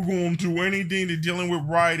going to do anything to dealing with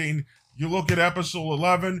writing, you look at episode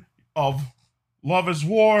 11 of Love is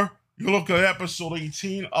War. You look at episode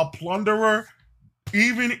 18 of Plunderer.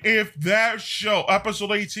 Even if that show,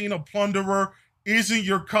 episode 18 of Plunderer, isn't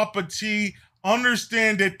your cup of tea,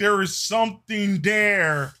 understand that there is something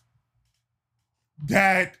there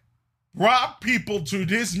that brought people to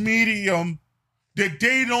this medium that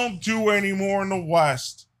they don't do anymore in the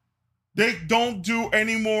West. They don't do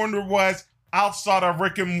anymore in the West outside of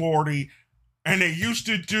Rick and Morty. And they used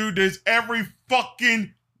to do this every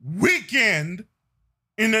fucking weekend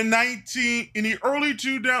in the late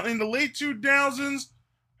 2000s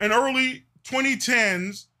and early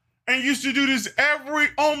 2010s, and used to do this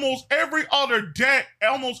almost every other day,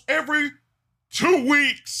 almost every 2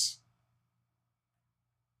 weeks.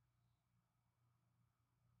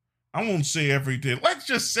 I won't say every day. Let's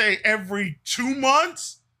just say every 2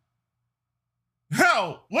 months.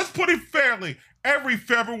 Hell, let's put it fairly. Every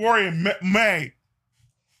February and May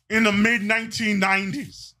in the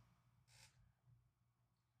mid-1990s.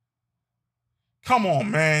 Come on,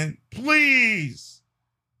 man. Please.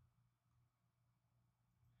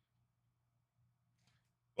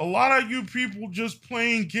 A lot of you people just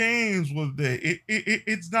playing games with it.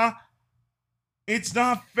 It's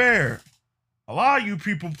not fair. A lot of you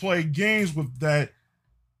people play games with that,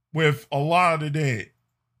 with a lot of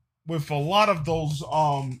those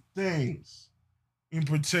things in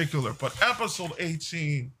particular. But episode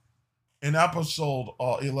 18 and episode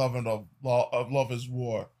 11 of Love is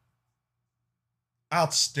War,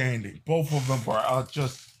 outstanding. Both of them were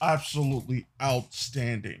just absolutely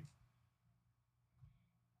outstanding.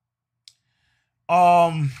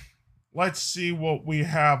 Let's see what we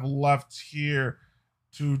have left here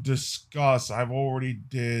to discuss. We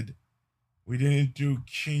didn't do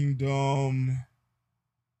Kingdom.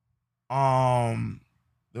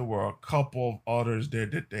 There were a couple of others there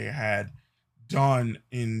that they had done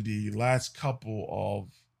in the last couple of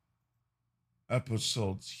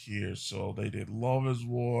episodes here. So they did Love is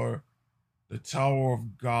War, The Tower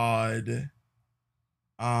of God,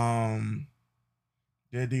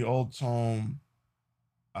 did the Old Tome,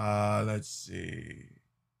 Let's see.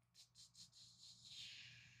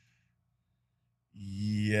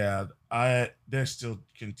 Yeah, they're still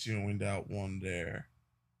continuing that one there.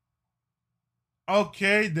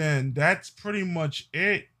 Okay, then that's pretty much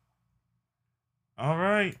it. All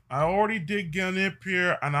right, I already did Gunip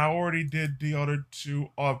here, and I already did the other two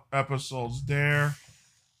episodes there.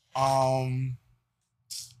 Um,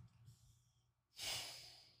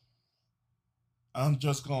 I'm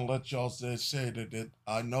just gonna let y'all say that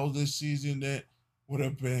I know this season that would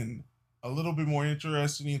have been a little bit more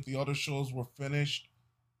interesting if the other shows were finished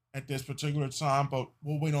at this particular time, but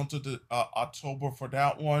we'll wait until the October for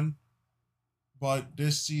that one. But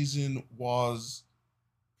this season was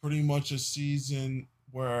pretty much a season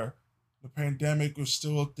where the pandemic was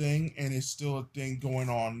still a thing, and it's still a thing going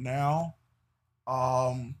on now.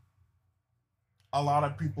 Um, a lot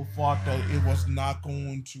of people thought that it was not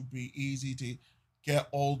going to be easy to get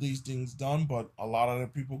all these things done, but a lot of the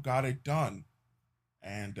people got it done,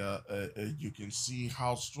 and you can see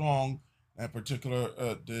how strong this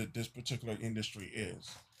particular industry is.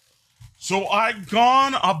 So I've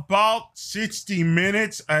gone about 60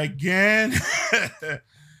 minutes again.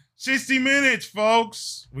 60 minutes,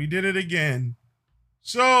 folks. We did it again.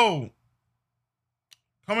 So,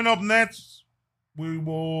 coming up next, we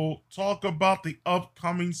will talk about the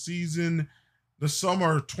upcoming season, the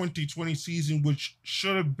summer 2020 season, which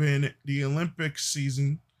should have been the Olympic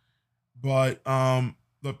season, but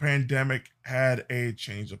the pandemic had a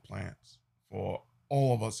change of plans for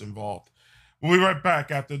all of us involved. We'll be right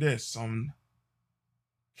back after this on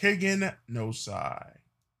Keigen no Sai.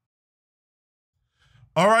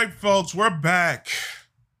 All right, folks, we're back.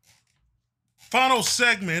 Final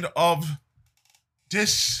segment of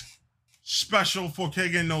this special for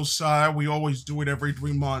Keigen no Sai. We always do it every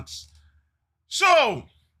 3 months. So,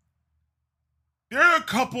 there are a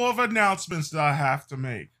couple of announcements that I have to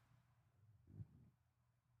make.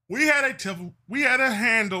 We had a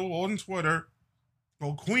handle on Twitter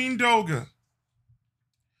called Queen Doga.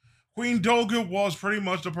 Queen Doga was pretty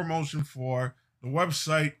much the promotion for the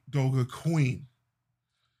website Doga Queen.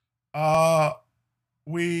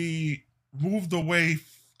 We moved away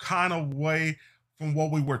from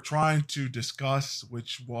what we were trying to discuss,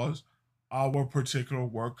 which was our particular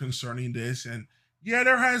work concerning this. And yeah,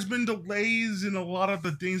 there has been delays in a lot of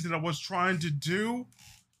the things that I was trying to do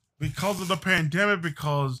because of the pandemic,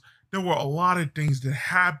 because there were a lot of things that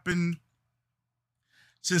happened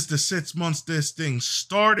since the 6 months this thing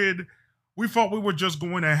started. We thought we were just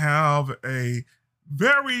going to have a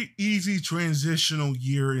very easy transitional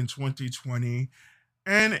year in 2020.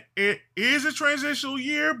 And it is a transitional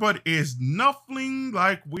year, but it's nothing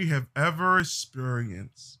like we have ever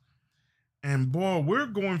experienced. And boy, we're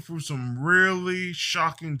going through some really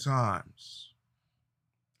shocking times,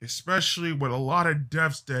 especially with a lot of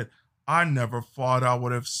deaths that I never thought I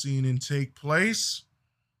would have seen and take place.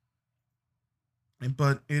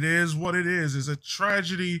 But it is what it is. It's a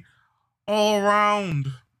tragedy all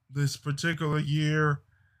around this particular year,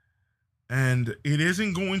 and it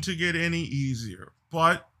isn't going to get any easier.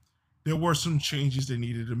 But there were some changes that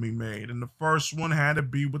needed to be made, and the first one had to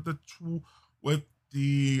be with the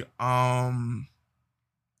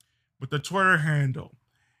Twitter handle.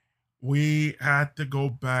 We had to go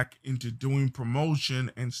back into doing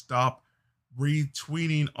promotion and stop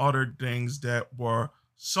retweeting other things that were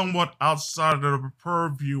somewhat outside of the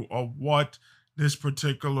purview of what this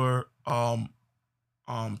particular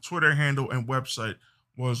Twitter handle and website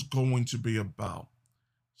was going to be about.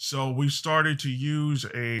 So we started to use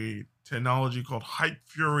a technology called Hype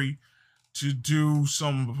Fury to do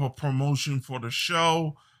some promotion for the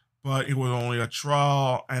show, but it was only a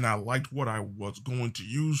trial and I liked what I was going to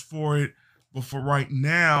use for it. But for right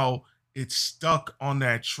now, it's stuck on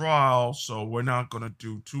that trial, so we're not going to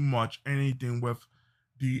do too much anything with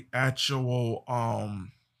the actual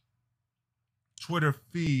Twitter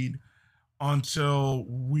feed until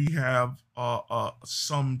we have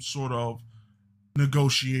some sort of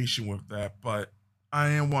negotiation with that. But I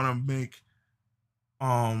didn't want to make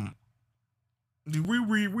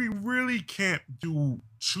we really can't do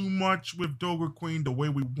too much with Doga Queen the way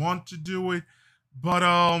we want to do it. But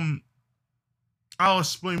I'll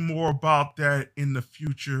explain more about that in the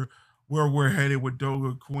future where we're headed with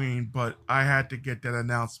Doga Queen. But I had to get that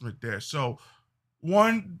announcement there. So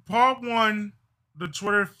part one, the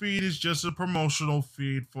Twitter feed is just a promotional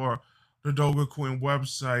feed for the Doga Queen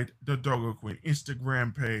website, the Doga Queen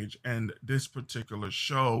Instagram page, and this particular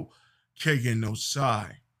show, Keigen no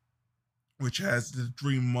Sai, which has the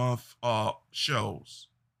 3 month shows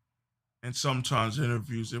and sometimes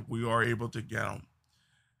interviews if we are able to get them.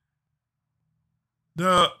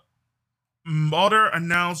 The other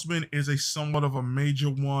announcement is a somewhat of a major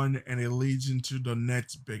one, and it leads into the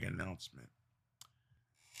next big announcement.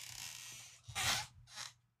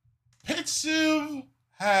 Pixiv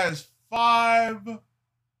has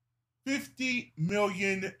 50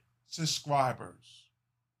 million subscribers.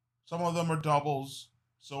 Some of them are doubles,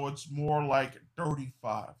 so it's more like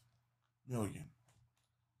 35 million.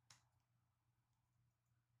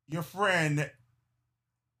 Your friend,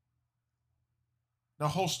 the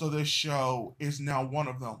host of this show, is now one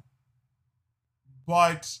of them.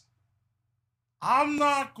 But I'm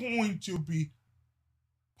not going to be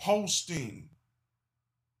posting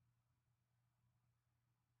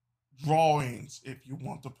drawings, if you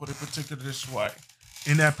want to put it particular this way,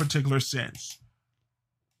 in that particular sense.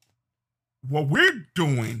 What we're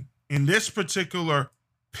doing in this particular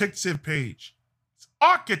Pixiv page is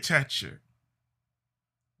architecture.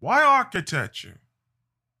 Why architecture?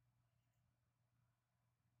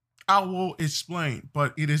 I will explain,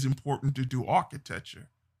 but it is important to do architecture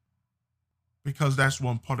because that's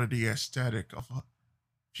one part of the aesthetic of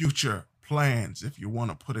future plans, if you want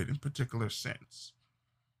to put it in particular sense.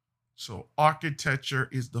 So architecture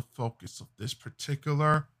is the focus of this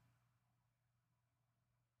particular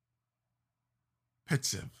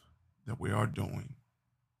Pixiv that we are doing.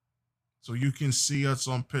 So you can see us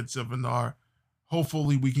on Pixiv and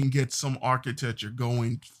hopefully we can get some architecture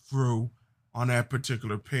going through on that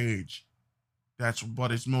particular page.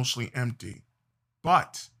 But it's mostly empty.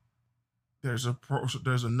 But there's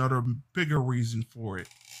another bigger reason for it.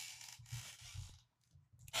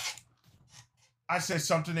 I said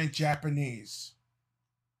something in Japanese.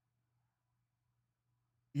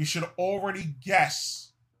 You should already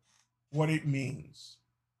guess what it means.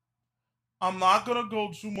 I'm not going to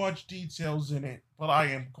go too much details in it, but I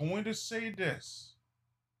am going to say this.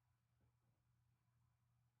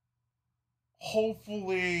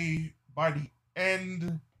 Hopefully, by the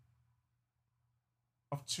end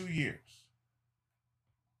of 2 years,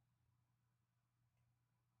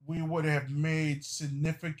 we would have made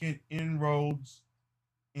significant inroads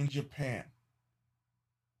in Japan.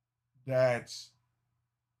 That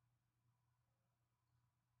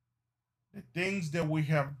the things that we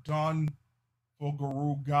have done for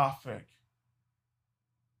Guru Gothic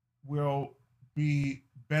will be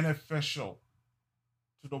beneficial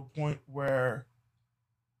to the point where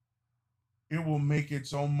it will make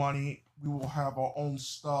its own money. We will have our own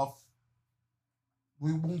stuff.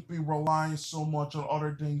 We won't be relying so much on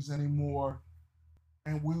other things anymore.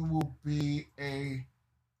 And we will be a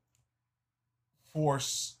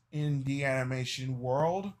force in the animation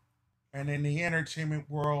world and in the entertainment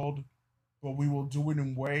world, but we will do it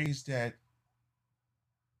in ways that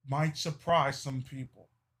might surprise some people.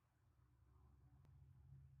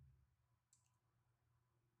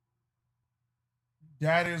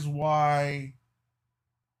 That is why,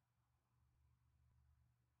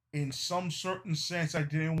 in some certain sense, I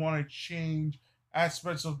didn't want to change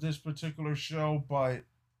aspects of this particular show, but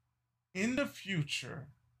in the future,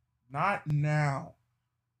 not now.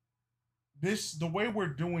 The way we're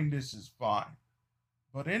doing this is fine.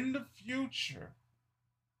 But in the future,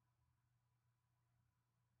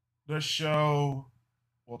 the show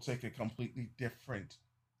will take a completely different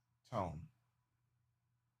tone.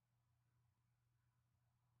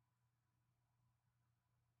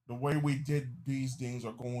 The way we did these things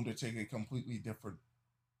are going to take a completely different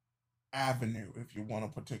avenue, if you want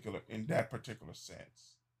in that particular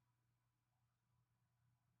sense.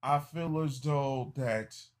 I feel as though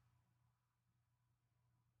that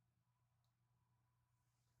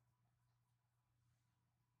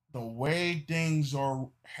the way things are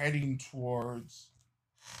heading towards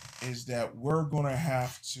is that we're going to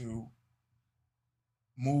have to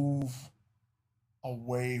move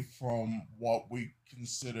away from what we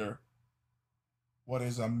consider what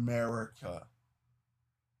is America.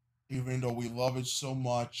 Even though we love it so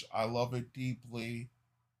much, I love it deeply.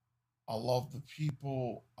 I love the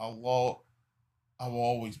people. I will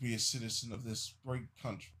always be a citizen of this great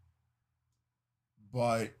country.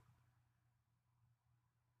 But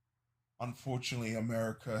unfortunately,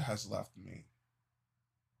 America has left me.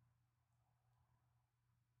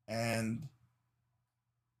 And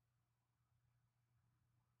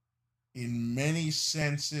in many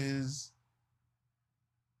senses,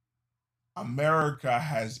 America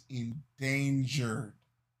has endangered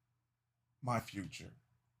my future.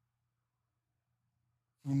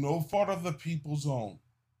 Through no fault of the people's own,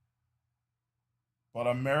 but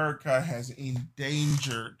America has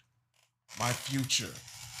endangered my future.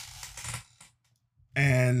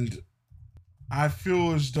 And I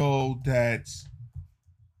feel as though that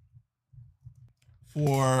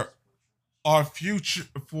for our future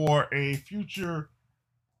for a future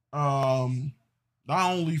not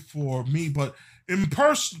only for me but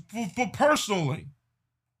for personally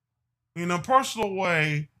in a personal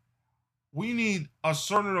way. We need a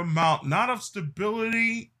certain amount, not of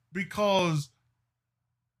stability, because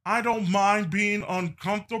I don't mind being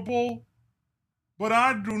uncomfortable, but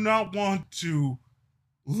I do not want to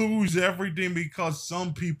lose everything because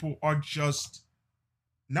some people are just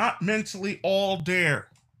not mentally all there.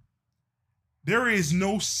 There is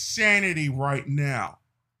no sanity right now.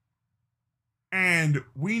 And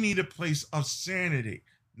we need a place of sanity.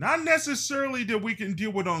 Not necessarily that we can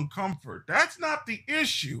deal with uncomfort. That's not the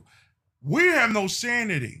issue. We have no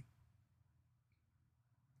sanity.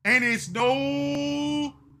 And it's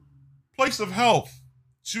no place of health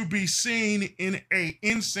to be seen in a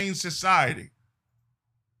insane society.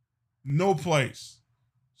 No place.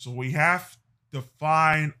 So we have to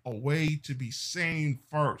find a way to be sane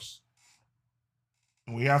first.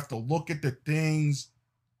 And we have to look at the things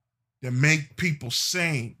that make people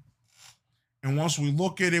sane. And once we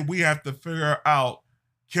look at it, we have to figure out,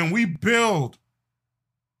 can we build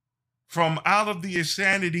from out of the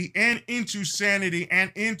insanity and into sanity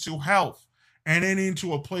and into health and then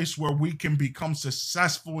into a place where we can become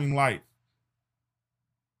successful in life?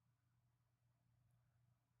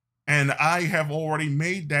 And I have already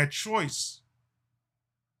made that choice.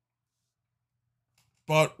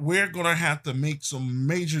 But we're going to have to make some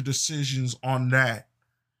major decisions on that.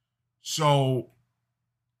 So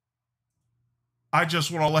I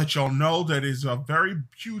just want to let y'all know that it's a very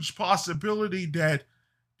huge possibility that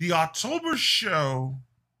the October show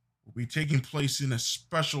will be taking place in a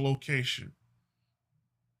special location.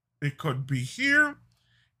 It could be here.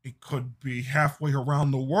 It could be halfway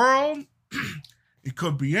around the world. It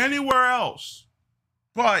could be anywhere else.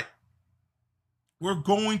 But we're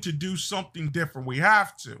going to do something different. We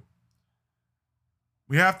have to.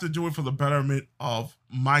 We have to do it for the betterment of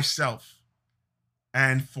myself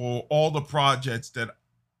and for all the projects that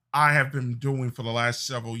I have been doing for the last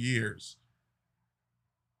several years.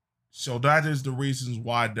 So that is the reasons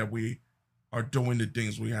why that we are doing the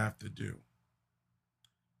things we have to do.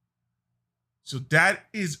 So that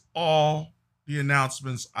is all the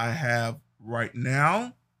announcements I have right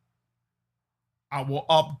now. I will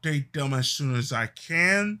update them as soon as I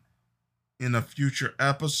can in a future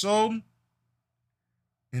episode,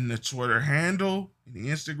 in the Twitter handle, in the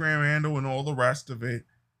Instagram handle, and all the rest of it.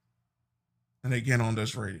 And again, on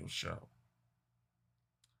this radio show.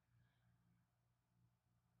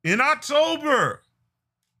 In October,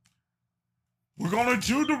 we're going to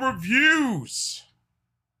do the reviews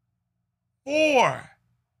for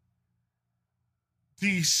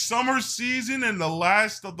the summer season and the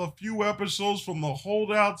last of the few episodes from the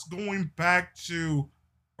holdouts going back to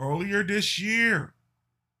earlier this year.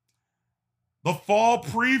 The fall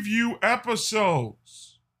preview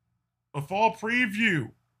episodes, the fall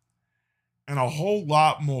preview, and a whole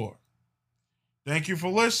lot more. Thank you for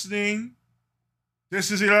listening. This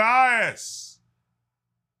is Elias.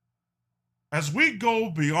 As we go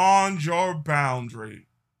beyond your boundary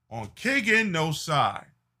on Kagan No Side.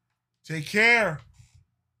 Take care.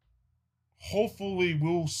 Hopefully,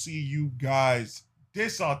 we'll see you guys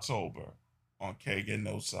this October on Kagan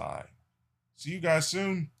No Side. See you guys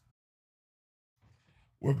soon.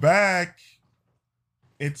 We're back.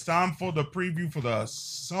 It's time for the preview for the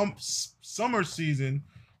summer season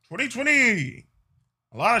 2020.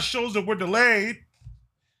 A lot of shows that were delayed,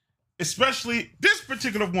 especially this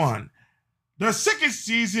particular one. The second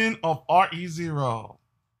season of RE0.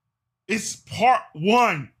 It's part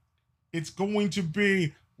 1. It's going to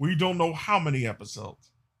be, we don't know how many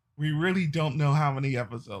episodes. We really don't know how many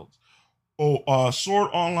episodes. Sword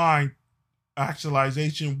Online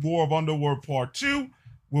Actualization War of Underworld Part 2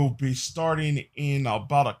 will be starting in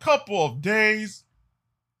about a couple of days.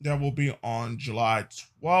 That will be on July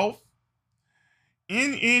 12th.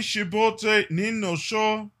 In Shibote Nin no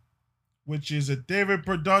Sho, which is a David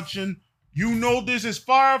production. You know this is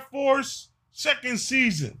Fire Force, second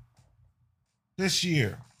season this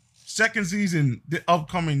year. Second season, the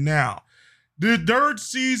upcoming now. The third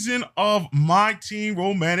season of My Teen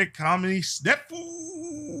Romantic Comedy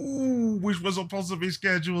Snafu, which was supposed to be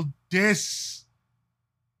scheduled this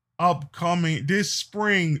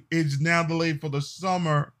spring, is now delayed for the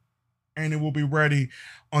summer, and it will be ready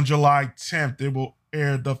on July 10th. It will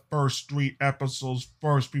air the first 3 episodes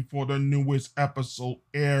first before the newest episode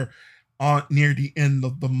air near the end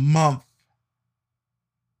of the month.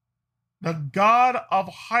 The God of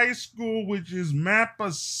High School, which is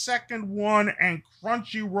Mappa's second one and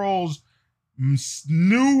Crunchyroll's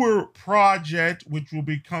newer project, which will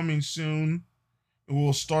be coming soon, It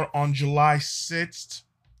will start on July 6th.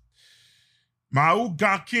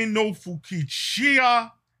 Maugakin no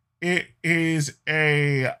Fukichiya. It is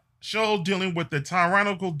a show dealing with the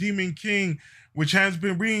tyrannical demon king, which has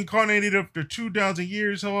been reincarnated after 2,000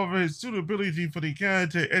 years. However, his suitability for the canon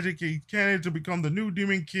to educate canon to become the new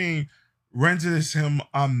demon king renders him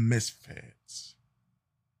a misfit.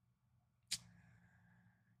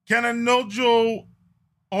 Kananojo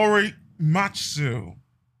Orimatsu.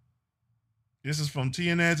 This is from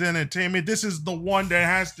TNS Entertainment. This is the one that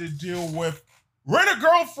has to deal with Rent a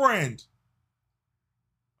Girlfriend.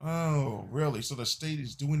 Oh, really? So the state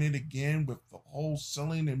is doing it again with the whole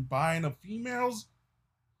selling and buying of females?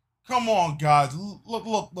 Come on, guys.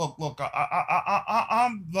 Look.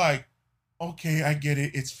 I'm like, okay, I get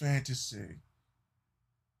it. It's fantasy.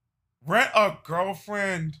 Rent a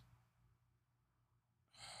Girlfriend.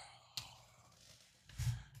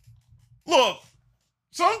 Look,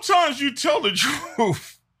 sometimes you tell the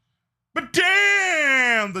truth, but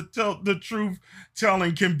damn, the truth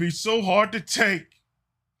telling can be so hard to take.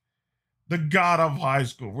 The god of high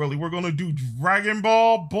school. Really, we're gonna do Dragon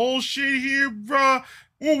Ball bullshit here, bruh?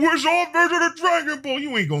 Well, where's our version of Dragon Ball?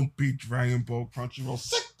 You ain't gonna beat Dragon Ball, Crunchyroll.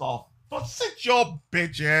 Sit your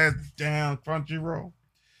bitch ass down, Crunchyroll.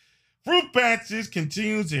 Fruit Basket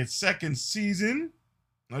continues its second season.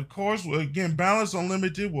 Of course, again, Balance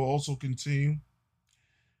Unlimited will also continue.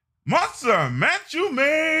 Monster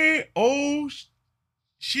Matsume Oh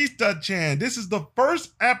Shita-chan. This is the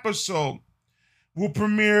first episode. Will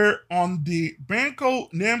premiere on the Banco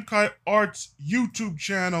Namco Arts YouTube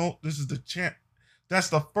channel. This is that's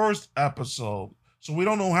the first episode. So we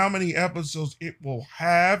don't know how many episodes it will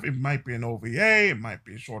have. It might be an OVA. It might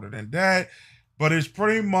be shorter than that. But it's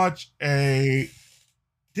pretty much a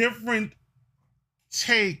different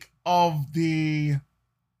take of the...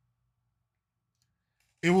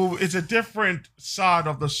 It's a different side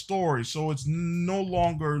of the story. So it's no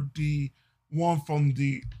longer the one from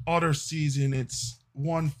the other season. It's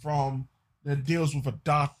one from that deals with a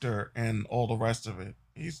doctor and all the rest of it.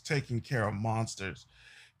 He's taking care of monsters.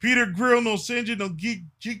 Peter Grill no Senji no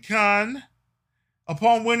Jikan.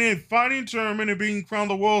 Upon winning a fighting tournament and being crowned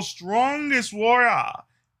the world's strongest warrior,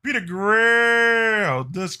 Peter Grill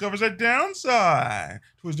discovers a downside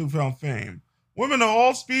to his newfound fame. Women of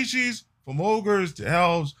all species, from ogres to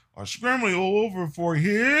elves, are scrambling all over for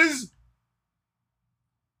his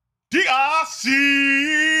DRC.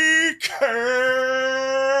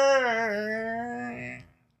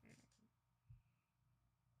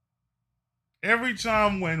 Every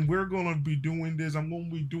time when we're going to be doing this, I'm going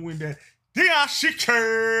to be doing that DRC.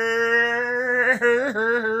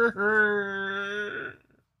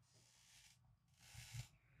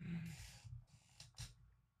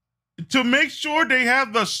 To make sure they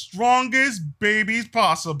have the strongest babies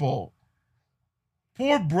possible.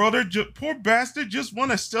 Poor bastard just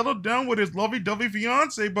want to settle down with his lovey-dovey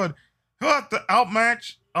fiance, but he'll have to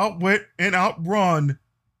outmatch, outwit, and outrun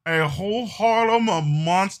a whole Harlem of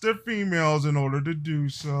monster females in order to do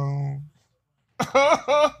so.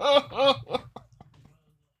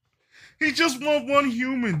 He just want one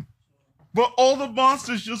human, but all the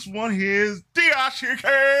monsters just want his DRC.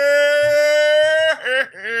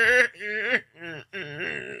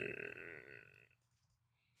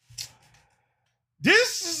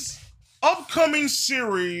 This upcoming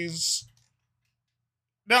series,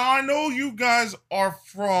 now I know you guys are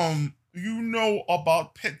from, you know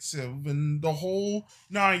about Pensive and the whole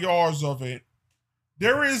 9 yards of it.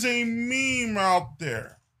 There is a meme out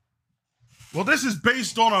there. Well, this is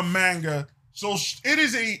based on a manga, so it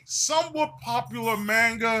is a somewhat popular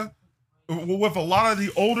manga with a lot of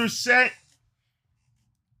the older set.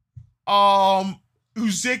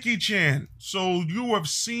 Uzeki-chan. So you have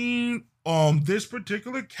seen this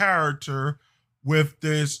particular character with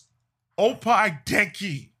this Oppai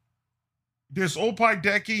Deki. This Oppai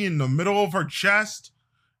Deki in the middle of her chest.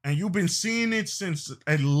 And you've been seeing it since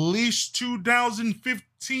at least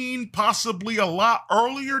 2015, possibly a lot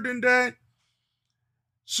earlier than that.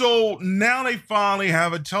 So now they finally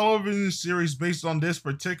have a television series based on this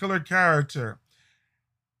particular character.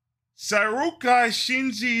 Sarukai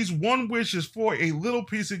Shinji's one wish is for a little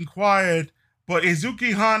peace and quiet, but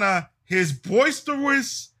Izuki Hana, his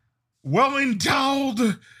boisterous,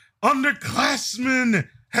 well-endowed underclassman,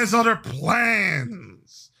 has other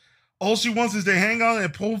plans. All she wants is to hang out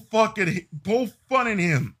and poke fun at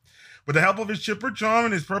him. With the help of his chipper charm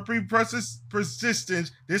and his peppery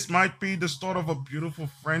persistence, this might be the start of a beautiful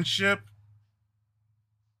friendship.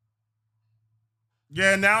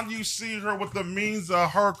 Yeah, now you see her with the means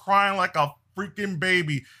of her crying like a freaking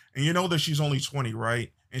baby. And you know that she's only 20,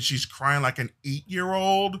 right? And she's crying like an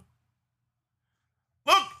 8-year-old.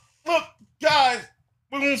 guys,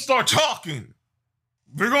 we're gonna start talking.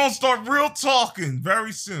 We're gonna start real talking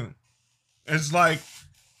very soon. It's like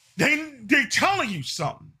they telling you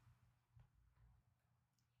something.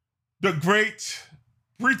 The Great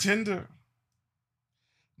Pretender.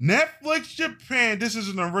 Netflix Japan. This is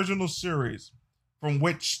an original series from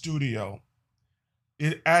which studio?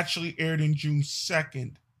 It actually aired in June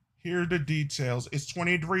 2nd. Here are the details. It's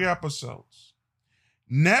 23 episodes.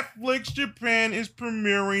 Netflix Japan is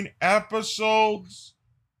premiering episodes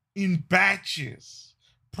in batches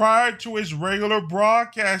prior to its regular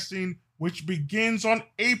broadcasting, which begins on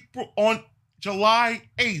July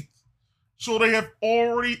 8th. So they have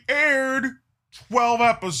already aired 12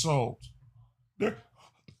 episodes.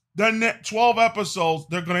 The net 12 episodes,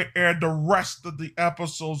 they're going to air the rest of the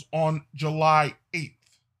episodes on July 8th.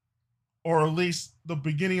 Or at least the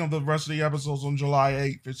beginning of the rest of the episodes on July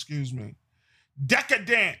 8th, excuse me.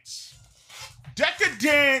 Decadence.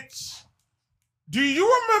 Decadence. Do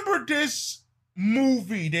you remember this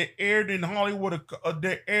movie that aired in Hollywood,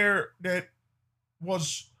 that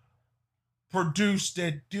was produced,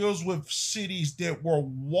 that deals with cities that were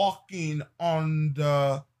walking,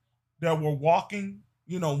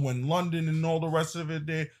 you know, when London and all the rest of it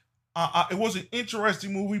did. It was an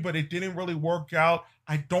interesting movie, but it didn't really work out.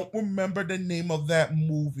 I don't remember the name of that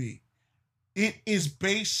movie. It is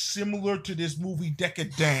based similar to this movie,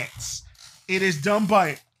 Decadence. It is done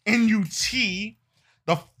by NUT.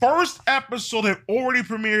 The first episode had already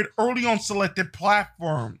premiered early on selected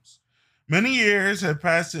platforms. Many years had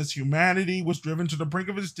passed since humanity was driven to the brink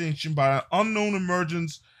of extinction by an unknown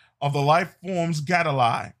emergence of the life forms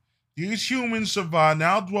Gadolai. These humans survive,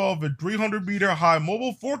 now dwell in 300-meter high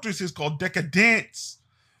mobile fortresses called Decadence,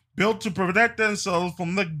 built to protect themselves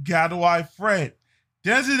from the Gadolai threat.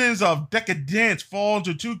 Descendants of Decadence fall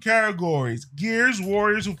into two categories: gears,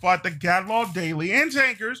 warriors who fight the Gadolai daily, and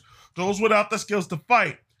tankers, those without the skills to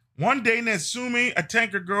fight. One day, Natsumi, a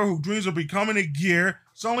tanker girl who dreams of becoming a gear,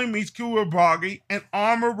 suddenly meets Kuwabagi, an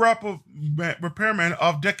armor repairman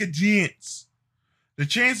of Decadence. The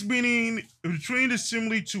chance meeting between the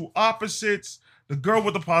seemingly two opposites, the girl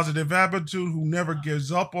with the positive attitude who never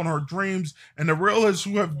gives up on her dreams, and the realist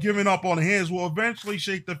who have given up on his, will eventually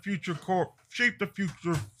shape the future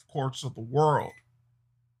course of the world.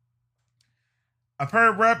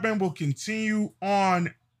 Apparently, Rapman will continue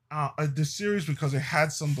on the series because it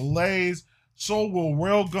had some delays. So will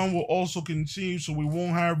Railgun will also continue, so we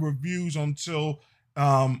won't have reviews until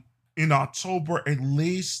in October at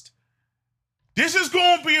least. This is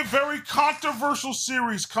going to be a very controversial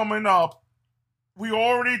series coming up. We're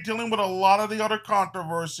already dealing with a lot of the other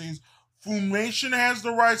controversies. Funimation has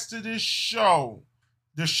the rights to this show.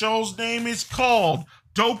 The show's name is called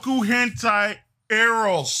Doku Hentai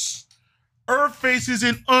Eros. Earth faces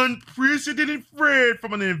an unprecedented threat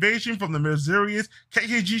from an invasion from the mysterious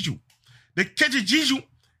Kekijiju. The Kekijiju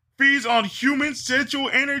feeds on human sexual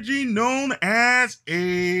energy known as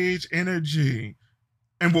age energy,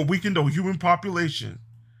 and will weaken the human population.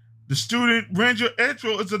 The student Ranger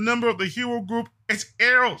Etro is a member of the hero group It's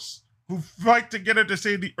Eros, who fight together to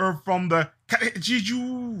save the Earth from the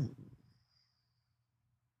Kekijiju.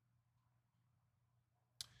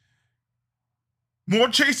 More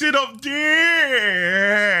chasing of deer.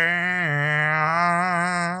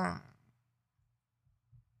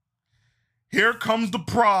 Here comes the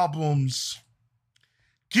problems.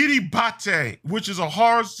 Kiribate, which is a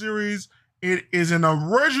horror series. It is an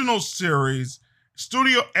original series.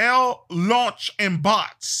 Studio L launch and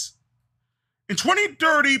bots. In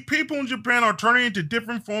 2030, people in Japan are turning into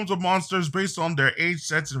different forms of monsters based on their age,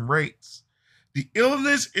 sex, and race. The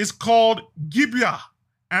illness is called Gibya,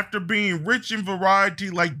 after being rich in variety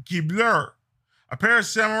like Gibbler. A pair of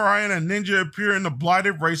samurai and a ninja appear in the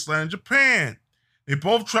blighted wasteland in Japan. They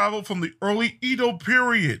both travel from the early Edo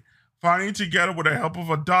period, fighting together with the help of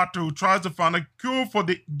a doctor who tries to find a cure for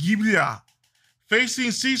the Gibya.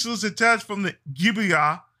 Facing ceaseless attacks from the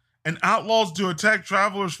Gibya and outlaws to attack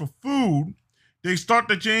travelers for food, they start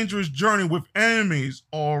the dangerous journey with enemies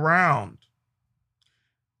all around.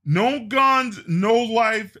 No Guns, No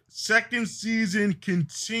Life second season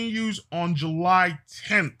continues on July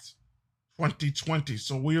 10th, 2020.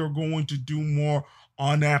 So we are going to do more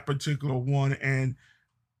on that particular one and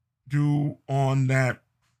do on that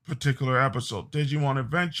particular episode. Digimon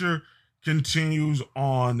Adventure continues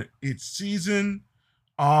on its season.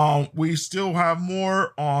 We still have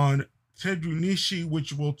more on Teru Nishi,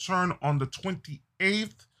 which will turn on the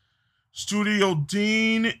 28th. Studio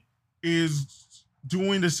Dean is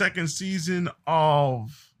doing the second season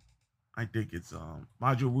of, I think it's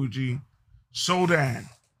Majoruji Shodan.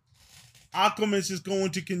 Alchemist is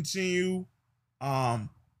going to continue.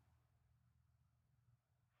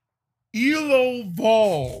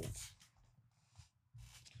 Evolve.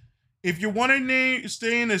 If you want to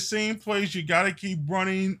stay in the same place, you got to keep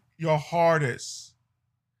running your hardest.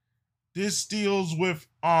 This deals with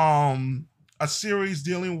a series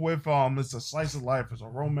dealing with it's a slice of life, it's a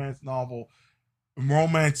romance novel,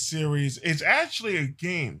 romance series. It's actually a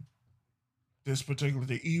game. This particular,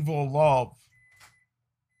 the Evil Love.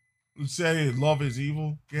 You say love is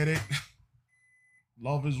evil, get it?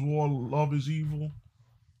 Love is war, love is evil.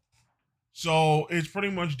 So it's pretty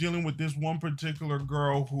much dealing with this one particular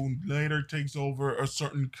girl who later takes over a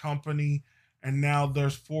certain company, and now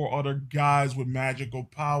there's 4 other guys with magical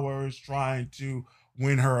powers trying to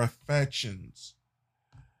win her affections.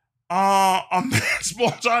 On this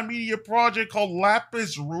multimedia project called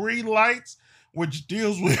Lapis Relights, which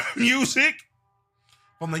deals with music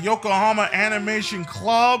from the Yokohama Animation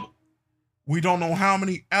Club. We don't know how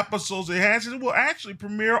many episodes it has. It will actually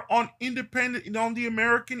premiere on the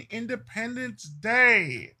American Independence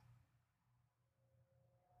Day.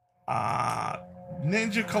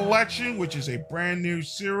 Ninja Collection, which is a brand new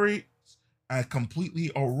series, a completely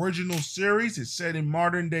original series. It's set in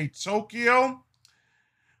modern day Tokyo,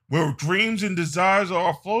 where dreams and desires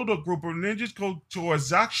are afloat. A group of ninjas called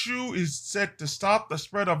Toazakshu is set to stop the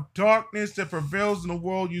spread of darkness that prevails in the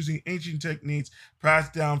world using ancient techniques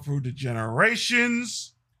passed down through the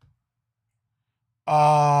generations. We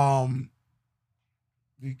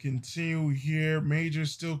continue here. Major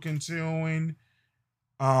still continuing.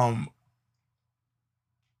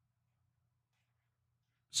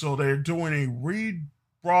 So they're doing a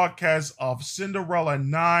rebroadcast of Cinderella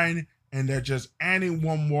 9, and they're just adding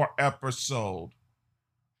one more episode.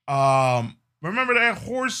 Remember that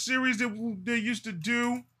horse series that they used to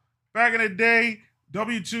do back in the day?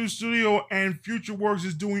 W2 Studio and Futureworks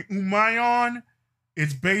is doing Umayon.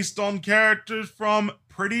 It's based on characters from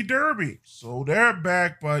Pretty Derby. So they're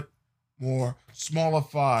back, but more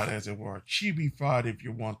smallified, as it were. Chibi-fied, if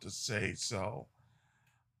you want to say so.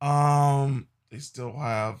 They still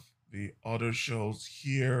have the other shows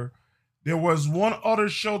here. There was one other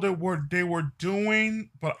show that they were doing,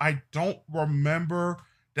 but I don't remember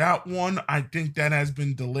that one. I think that has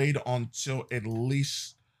been delayed until at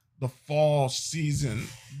least the fall season.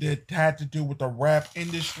 That had to do with the rap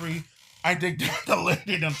industry. I think they delayed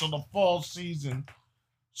it until the fall season.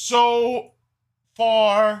 So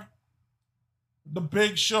far, the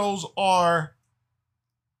big shows are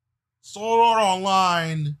Sword Art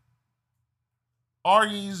Online,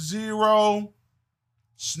 RE0,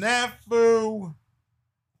 Snafu,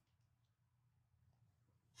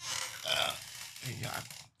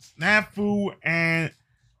 Snafu, and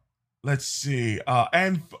let's see,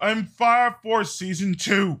 and Fire Force Season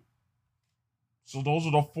 2. So those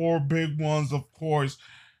are the 4 big ones, of course.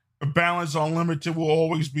 Balance Unlimited will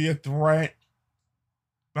always be a threat.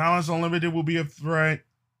 Balance Unlimited will be a threat.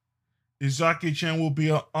 Izaki-chan will be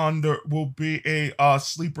a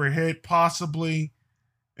sleeper hit, possibly.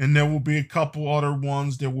 And there will be a couple other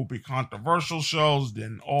ones. There will be controversial shows,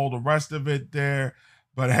 then all the rest of it there.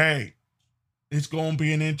 But hey, it's going to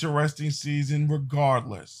be an interesting season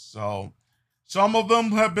regardless. So some of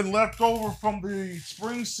them have been left over from the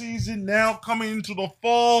spring season, now coming into the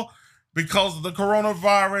fall because of the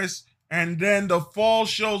coronavirus. And then the fall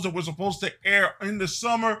shows that were supposed to air in the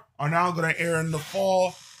summer are now going to air in the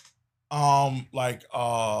fall. Like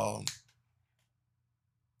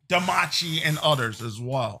Damachi and others as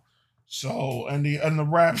well. So and the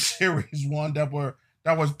rap series one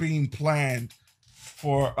that was being planned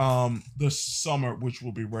for the summer, which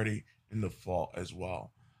will be ready in the fall as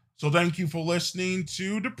well. So thank you for listening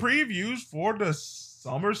to the previews for the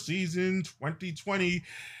summer season 2020.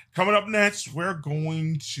 Coming up next, we're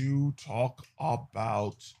going to talk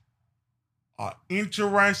about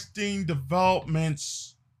interesting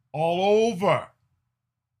developments all over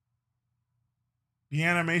the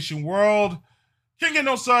animation world. Kingen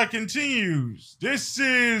no Sai continues. This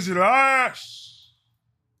is Lash.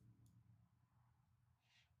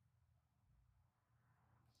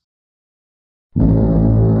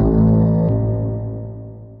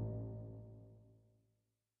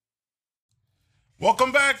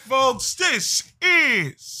 Welcome back, folks. This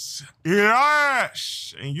is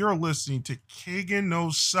Lash, and you're listening to Kingen no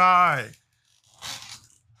Sai.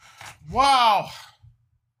 Wow.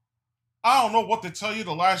 I don't know what to tell you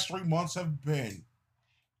the last 3 months have been.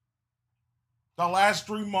 The last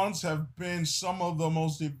 3 months have been some of the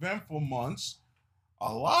most eventful months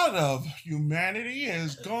a lot of humanity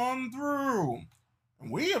has gone through.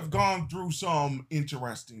 And we have gone through some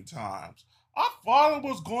interesting times. I thought I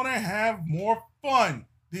was going to have more fun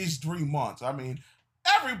these 3 months. I mean,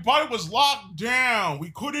 everybody was locked down. We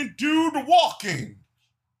couldn't do the walking.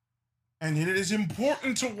 And it is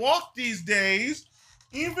important to walk these days,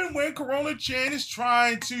 even when Corona Chan is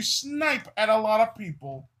trying to snipe at a lot of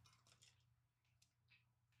people.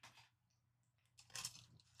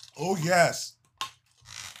 Oh, yes.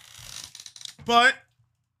 But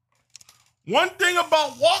one thing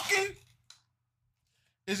about walking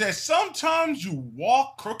is that sometimes you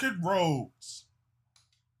walk crooked roads.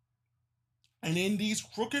 And in these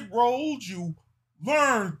crooked roads, you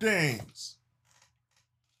learn things.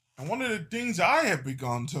 And one of the things I have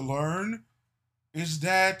begun to learn is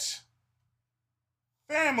that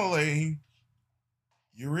family,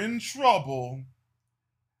 you're in trouble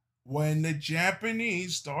when the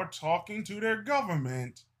Japanese start talking to their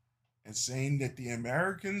government and saying that the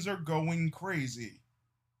Americans are going crazy.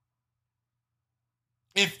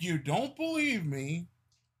 If you don't believe me,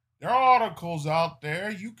 there are articles out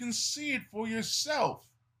there. You can see it for yourself.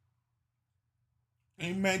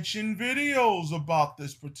 They mention videos about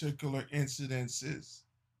this particular incidences.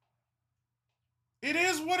 It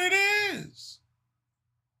is what it is.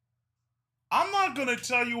 I'm not going to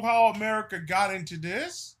tell you how America got into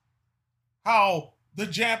this, how the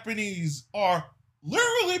Japanese are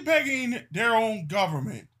literally begging their own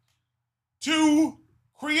government to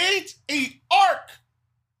create an ark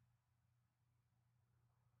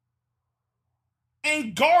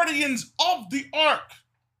and guardians of the ark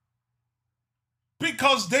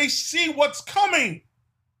because they see what's coming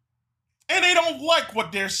and they don't like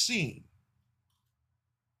what they're seeing.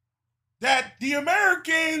 That the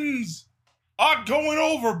Americans are going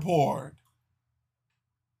overboard.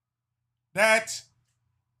 That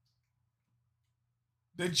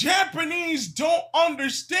the Japanese don't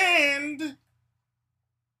understand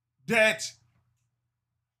that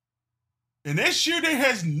an issue that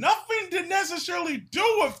has nothing to necessarily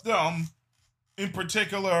do with them in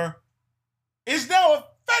particular is now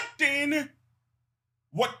affecting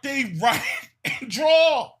what they write and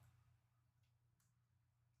draw.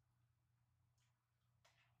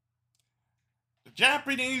 The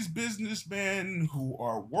Japanese businessmen who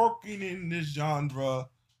are working in this genre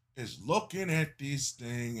is looking at this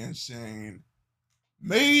thing and saying,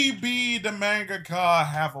 maybe the mangaka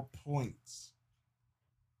have a point.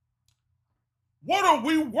 What are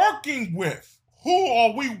we working with? Who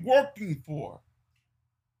are we working for?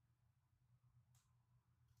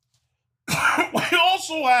 We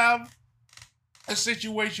also have a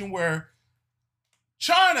situation where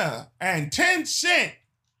China and Tencent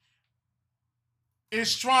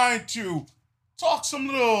is trying to talk some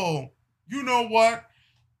little, you know what?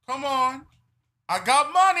 Come on. I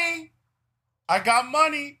got money. I got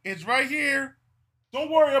money. It's right here. Don't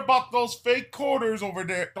worry about those fake quarters over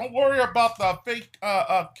there. Don't worry about the fake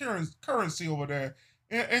currency over there.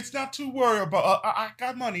 It's not too worried about. I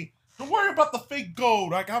got money. Don't worry about the fake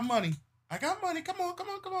gold. I got money. I got money. Come on, come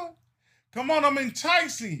on, come on. Come on, I'm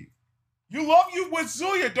enticing you. You love you with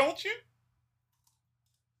Zuya, don't you?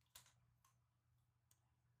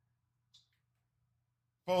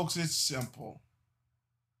 Folks, it's simple.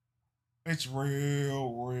 It's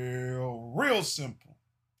real simple.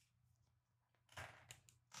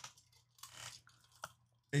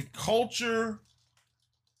 A culture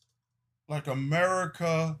like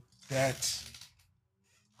America that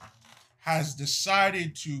has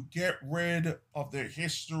decided to get rid of their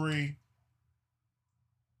history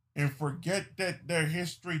and forget that their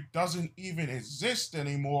history doesn't even exist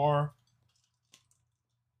anymore.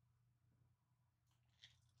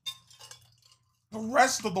 The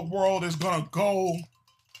rest of the world is going to go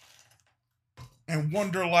and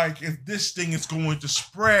wonder like if this thing is going to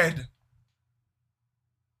spread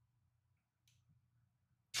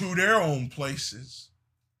to their own places.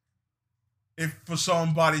 If for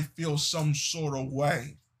somebody feels some sort of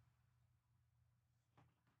way.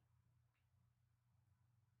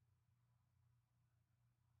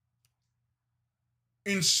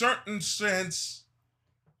 In certain sense,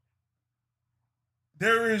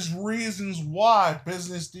 there is reasons why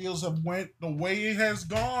business deals have went the way it has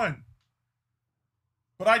gone.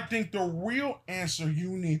 But I think the real answer you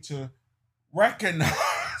need to recognize,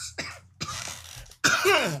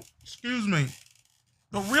 excuse me,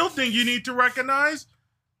 the real thing you need to recognize,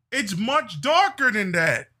 it's much darker than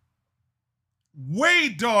that. Way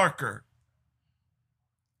darker.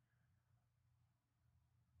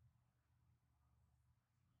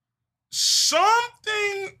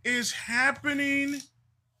 Something is happening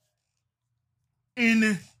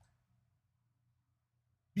in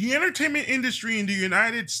the entertainment industry in the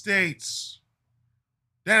United States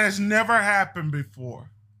that has never happened before.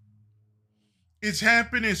 It's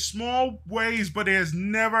happened in small ways, but it has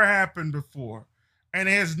never happened before. And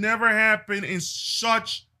it has never happened in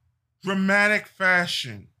such dramatic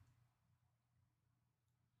fashion.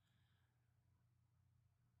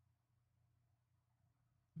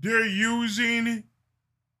 they're using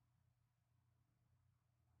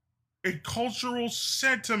a cultural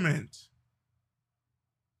sentiment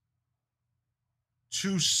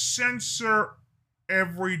to censor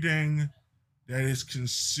everything that is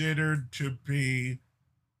considered to be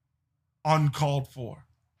uncalled for,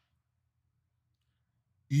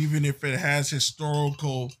 even if it has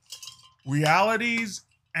historical realities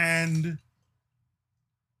and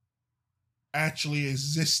actually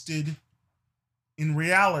existed in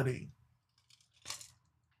reality.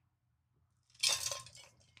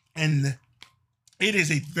 And it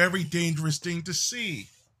is a very dangerous thing to see.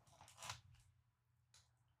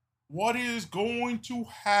 What is going to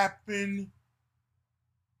happen?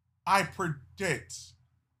 I predict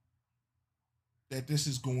that this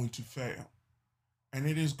is going to fail. And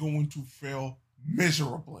it is going to fail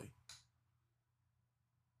miserably.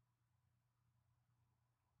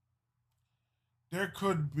 There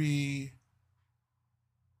could be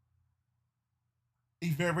a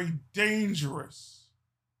very dangerous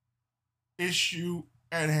issue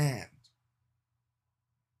at hand.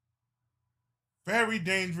 Very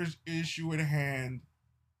dangerous issue at hand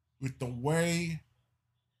with the way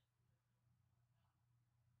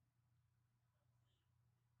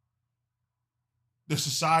the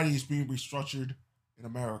society is being restructured in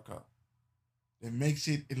America. It makes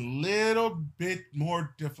it a little bit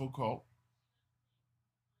more difficult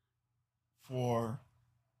for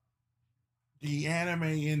the anime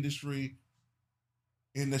industry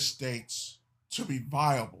in the States to be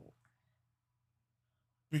viable.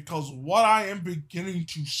 Because what I am beginning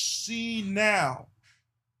to see now,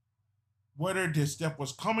 whether this step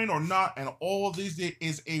was coming or not, and all of these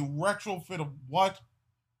is a retrofit of what,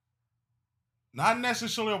 not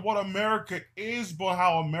necessarily of what America is, but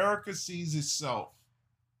how America sees itself.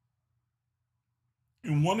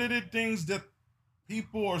 And one of the things that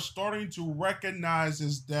people are starting to recognize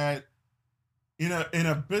is that in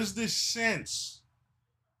a business sense,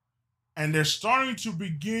 and they're starting to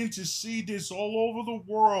begin to see this all over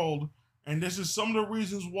the world, and this is some of the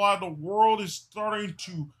reasons why the world is starting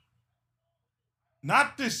to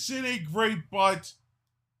not disintegrate, but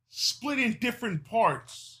split in different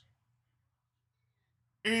parts,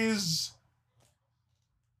 is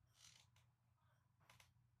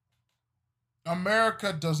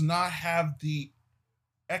America does not have the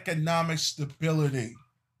economic stability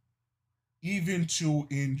even to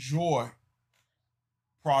enjoy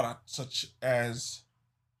products such as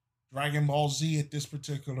Dragon Ball Z at this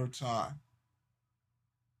particular time.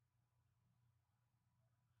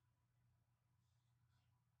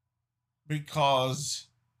 Because,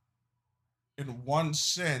 in one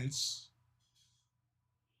sense,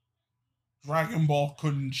 Dragon Ball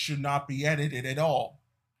should not be edited at all.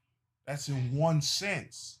 That's in one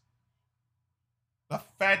sense. The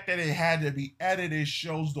fact that it had to be edited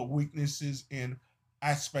shows the weaknesses in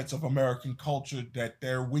aspects of American culture, that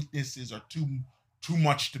their weaknesses are too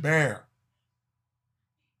much to bear.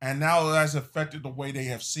 And now it has affected the way they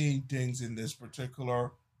have seen things in this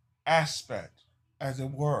particular aspect, as it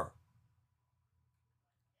were.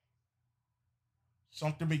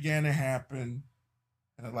 Something began to happen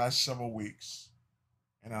in the last several weeks,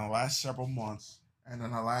 and in the last several months, and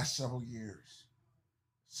in the last several years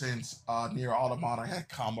since Nier Automata had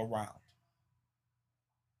come around.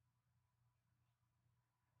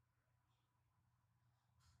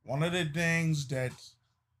 One of the things that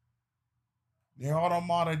Nier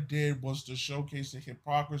Automata did was to showcase the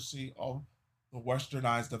hypocrisy of the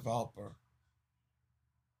westernized developer.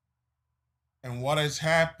 And what has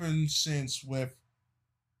happened since, with,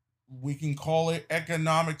 we can call it,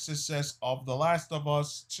 economic success of The Last of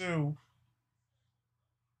Us 2,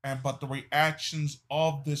 but the reactions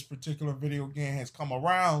of this particular video game has come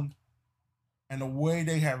around, and the way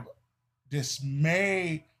they have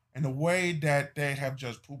dismayed, and the way that they have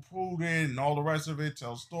just poo-pooed it and all the rest of it,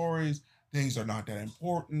 tell stories, things are not that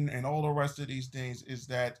important, and all the rest of these things, is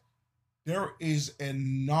that there is a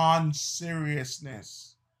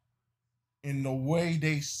non-seriousness in the way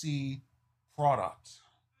they see product.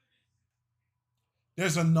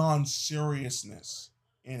 There's a non-seriousness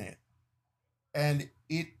in it. And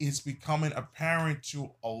it is becoming apparent to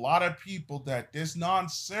a lot of people that this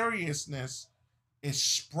non-seriousness is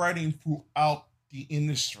spreading throughout the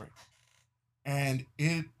industry. And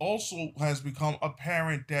it also has become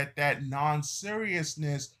apparent that that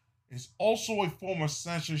non-seriousness is also a form of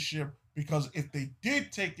censorship, because if they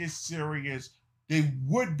did take it serious, they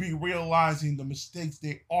would be realizing the mistakes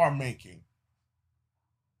they are making.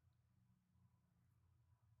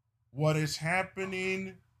 What is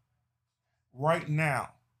happening right now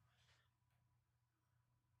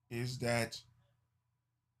is that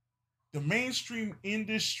the mainstream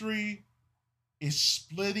industry is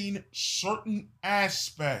splitting certain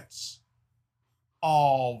aspects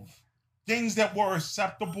of things that were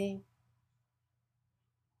acceptable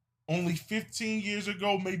only 15 years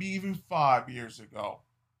ago, maybe even 5 years ago.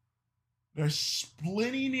 They're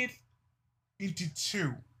splitting it into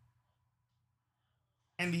two.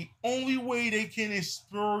 And the only way they can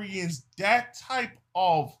experience that type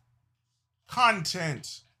of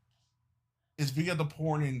content is via the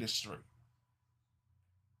porn industry.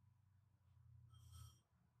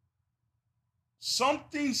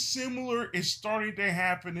 Something similar is starting to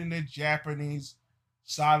happen in the Japanese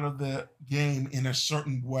side of the game in a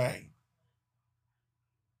certain way.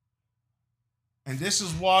 And this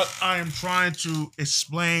is what I am trying to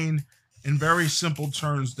explain in very simple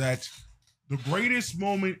terms, that the greatest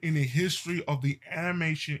moment in the history of the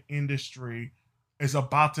animation industry is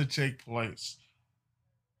about to take place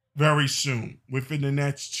very soon, within the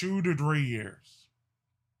next 2 to 3 years.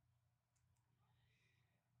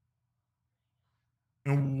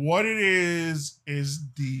 And what it is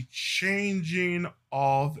the changing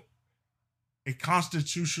of a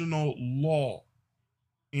constitutional law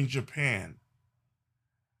in Japan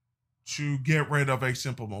to get rid of a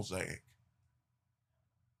simple mosaic.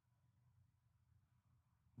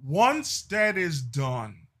 Once that is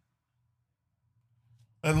done,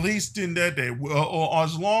 at least in that day, or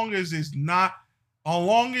as long as it's not, as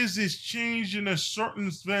long as it's changed in a certain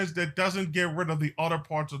sense that doesn't get rid of the other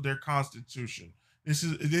parts of their constitution. This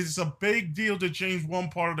is a big deal to change one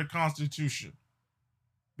part of the constitution,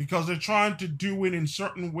 because they're trying to do it in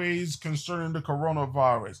certain ways concerning the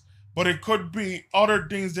coronavirus. But it could be other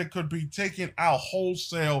things that could be taken out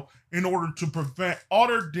wholesale in order to prevent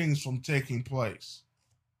other things from taking place.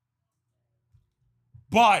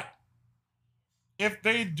 But if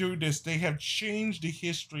they do this, they have changed the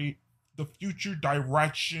history, the future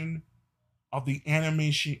direction of the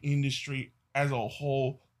animation industry as a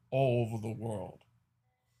whole, all over the world.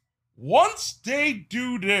 Once they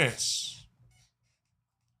do this,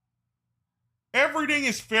 everything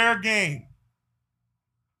is fair game.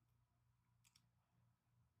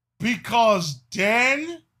 Because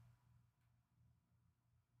then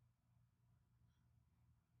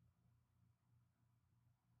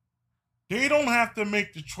they don't have to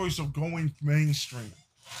make the choice of going mainstream.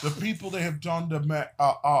 The people that have done the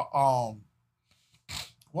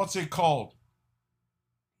what's it called?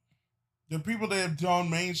 The people that have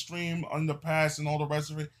done mainstream in the past and all the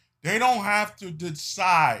rest of it, they don't have to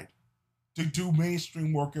decide to do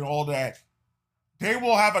mainstream work and all that. They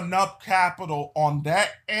will have enough capital on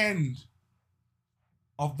that end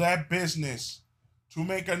of that business to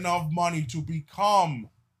make enough money to become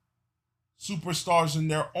superstars in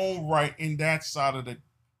their own right in that side of the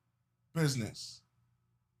business.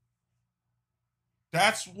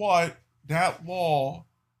 That's what that law,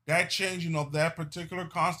 that changing of that particular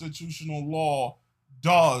constitutional law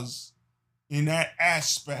does in that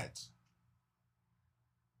aspect.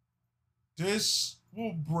 This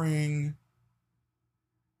will bring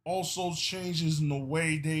also changes in the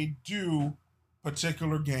way they do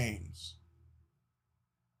particular games.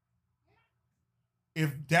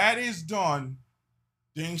 If that is done,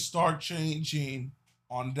 things start changing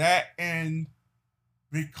on that end,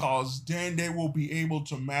 because then they will be able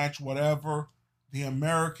to match whatever the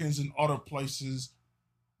Americans in other places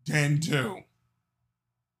then do.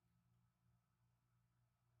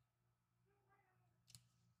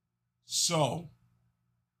 So,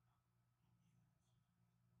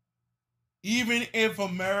 even if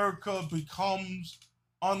America becomes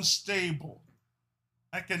unstable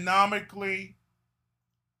economically,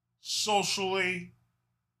 socially,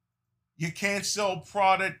 you can't sell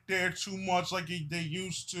product there too much like they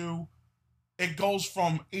used to. It goes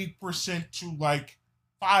from 8% to like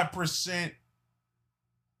 5%,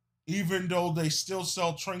 even though they still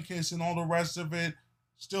sell trinkets and all the rest of it.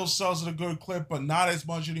 Still sells at a good clip, but not as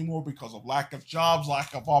much anymore because of lack of jobs,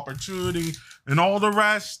 lack of opportunity, and all the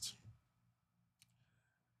rest.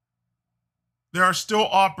 There are still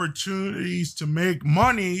opportunities to make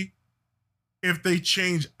money if they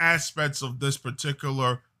change aspects of this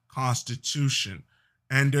particular constitution.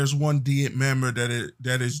 And there's one DIET member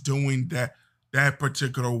that is doing that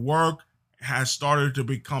particular work, has started to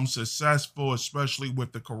become successful, especially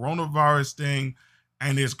with the coronavirus thing,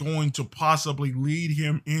 and is going to possibly lead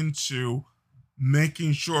him into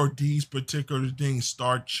making sure these particular things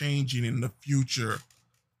start changing in the future,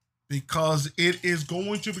 because it is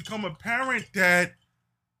going to become apparent that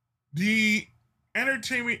the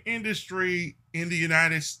entertainment industry in the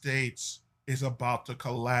United States is about to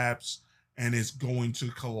collapse, and is going to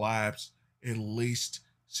collapse at least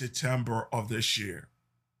September of this year.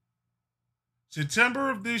 September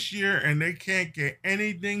of this year, and they can't get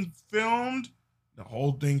anything filmed, the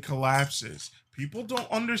whole thing collapses. People don't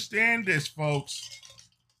understand this, folks.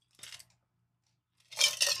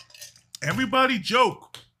 Everybody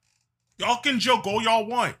joke. Y'all can joke all y'all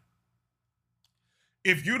want.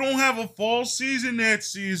 If you don't have a fall season that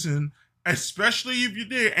season, especially if you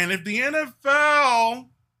did, and if the NFL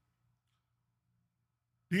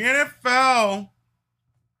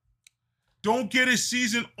don't get a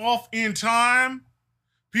season off in time,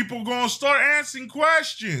 people are going to start asking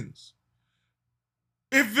questions.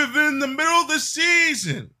 If in the middle of the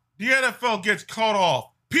season, the NFL gets cut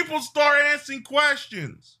off, people start asking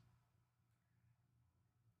questions.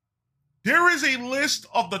 There is a list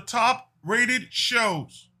of the top rated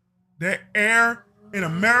shows that aired in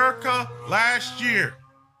America last year.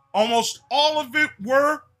 Almost all of it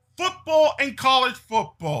were football and college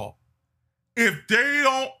football. If they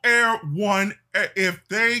don't air one, if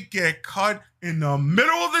they get cut in the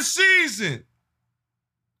middle of the season,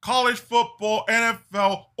 college football,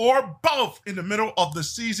 NFL, or both in the middle of the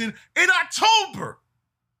season in October,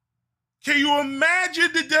 can you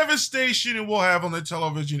imagine the devastation it will have on the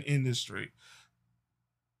television industry?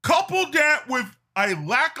 Couple that with a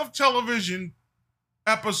lack of television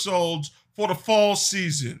episodes for the fall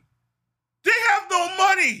season. They have no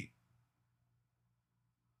money.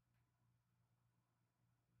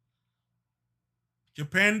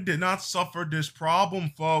 Japan did not suffer this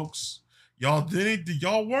problem, folks.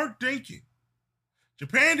 Y'all weren't thinking.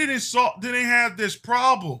 Japan didn't have this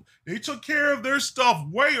problem. They took care of their stuff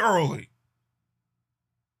way early.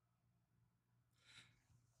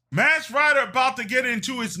 Matt Rider about to get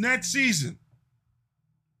into its next season.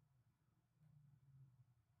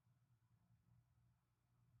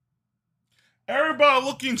 Everybody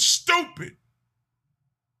looking stupid.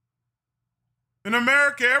 In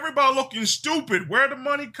America, everybody looking stupid. Where the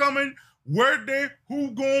money coming?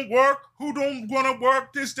 Who gonna work? Who don't gonna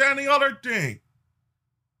work? This, that, and the other thing.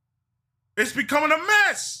 It's becoming a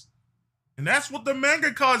mess. And that's what the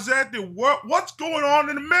mangaka said. What's going on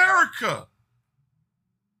in America?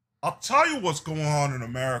 I'll tell you what's going on in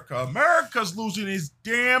America. America's losing its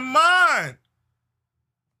damn mind.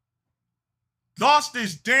 Lost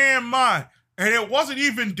its damn mind. And it wasn't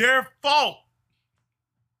even their fault.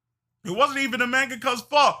 It wasn't even the mangaka's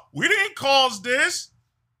fault. We didn't cause this.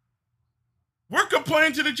 We're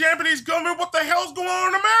complaining to the Japanese government what the hell's going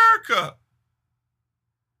on in America.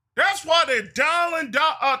 That's why they're dialing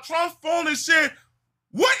Trump's phone and said,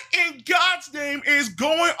 what in God's name is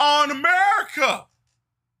going on in America?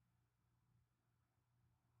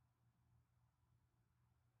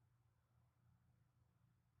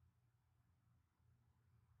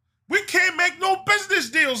 We can't make no business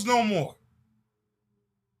deals no more.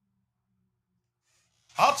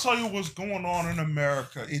 I'll tell you what's going on in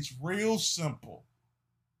America. It's real simple.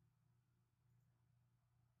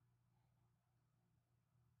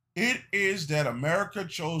 It is that America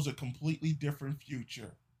chose a completely different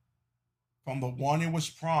future from the one it was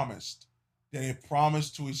promised, that it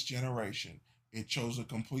promised to its generation. It chose a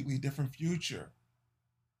completely different future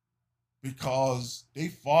because they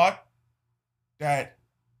thought that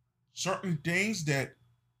certain things that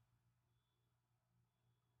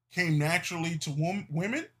came naturally to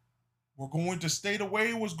women were going to stay the way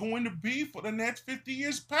it was going to be for the next 50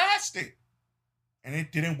 years past it. And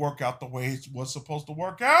it didn't work out the way it was supposed to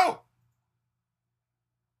work out.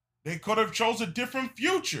 They could have chose a different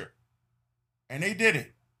future, and they did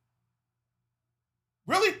it.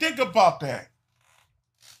 Really think about that.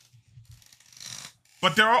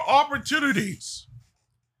 But there are opportunities.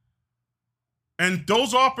 And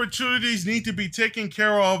those opportunities need to be taken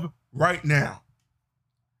care of right now.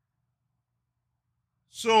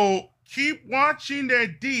 So keep watching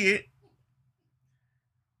that diet.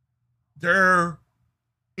 They're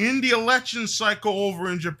in the election cycle over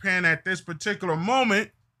in Japan at this particular moment,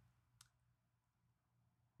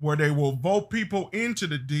 where they will vote people into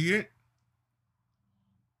the diet.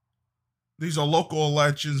 These are local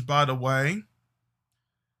elections, by the way.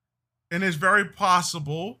 And it's very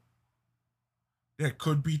possible there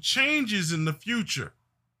could be changes in the future.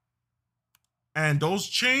 And those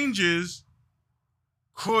changes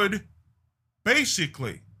could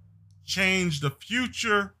basically change the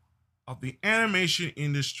future of the animation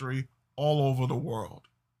industry all over the world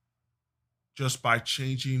just by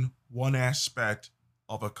changing one aspect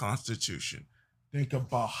of a constitution. Think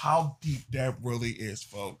about how deep that really is,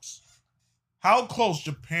 folks. How close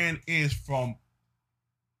Japan is from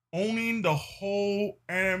owning the whole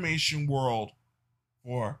animation world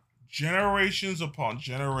for generations upon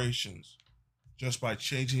generations just by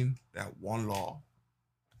changing that one law.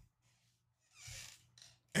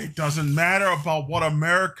 It doesn't matter about what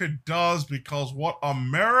America does, because what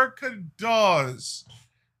America does,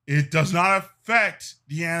 it does not affect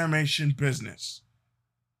the animation business.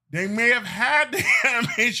 They may have had the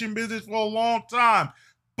animation business for a long time,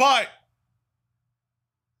 but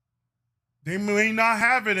they may not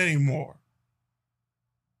have it anymore.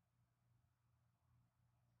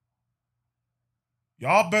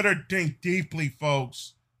 Y'all better think deeply,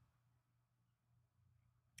 folks,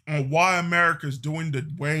 on why America is doing the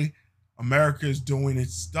way America is doing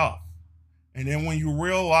its stuff. And then when you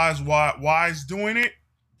realize why it's doing it,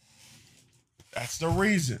 that's the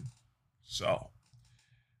reason. So,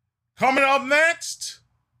 coming up next,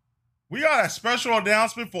 we got a special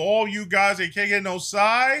announcement for all you guys at KK No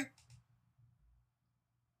Sai.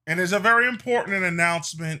 And it's a very important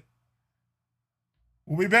announcement.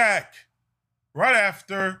 We'll be back right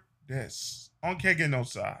after this on KK No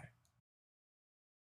Sai.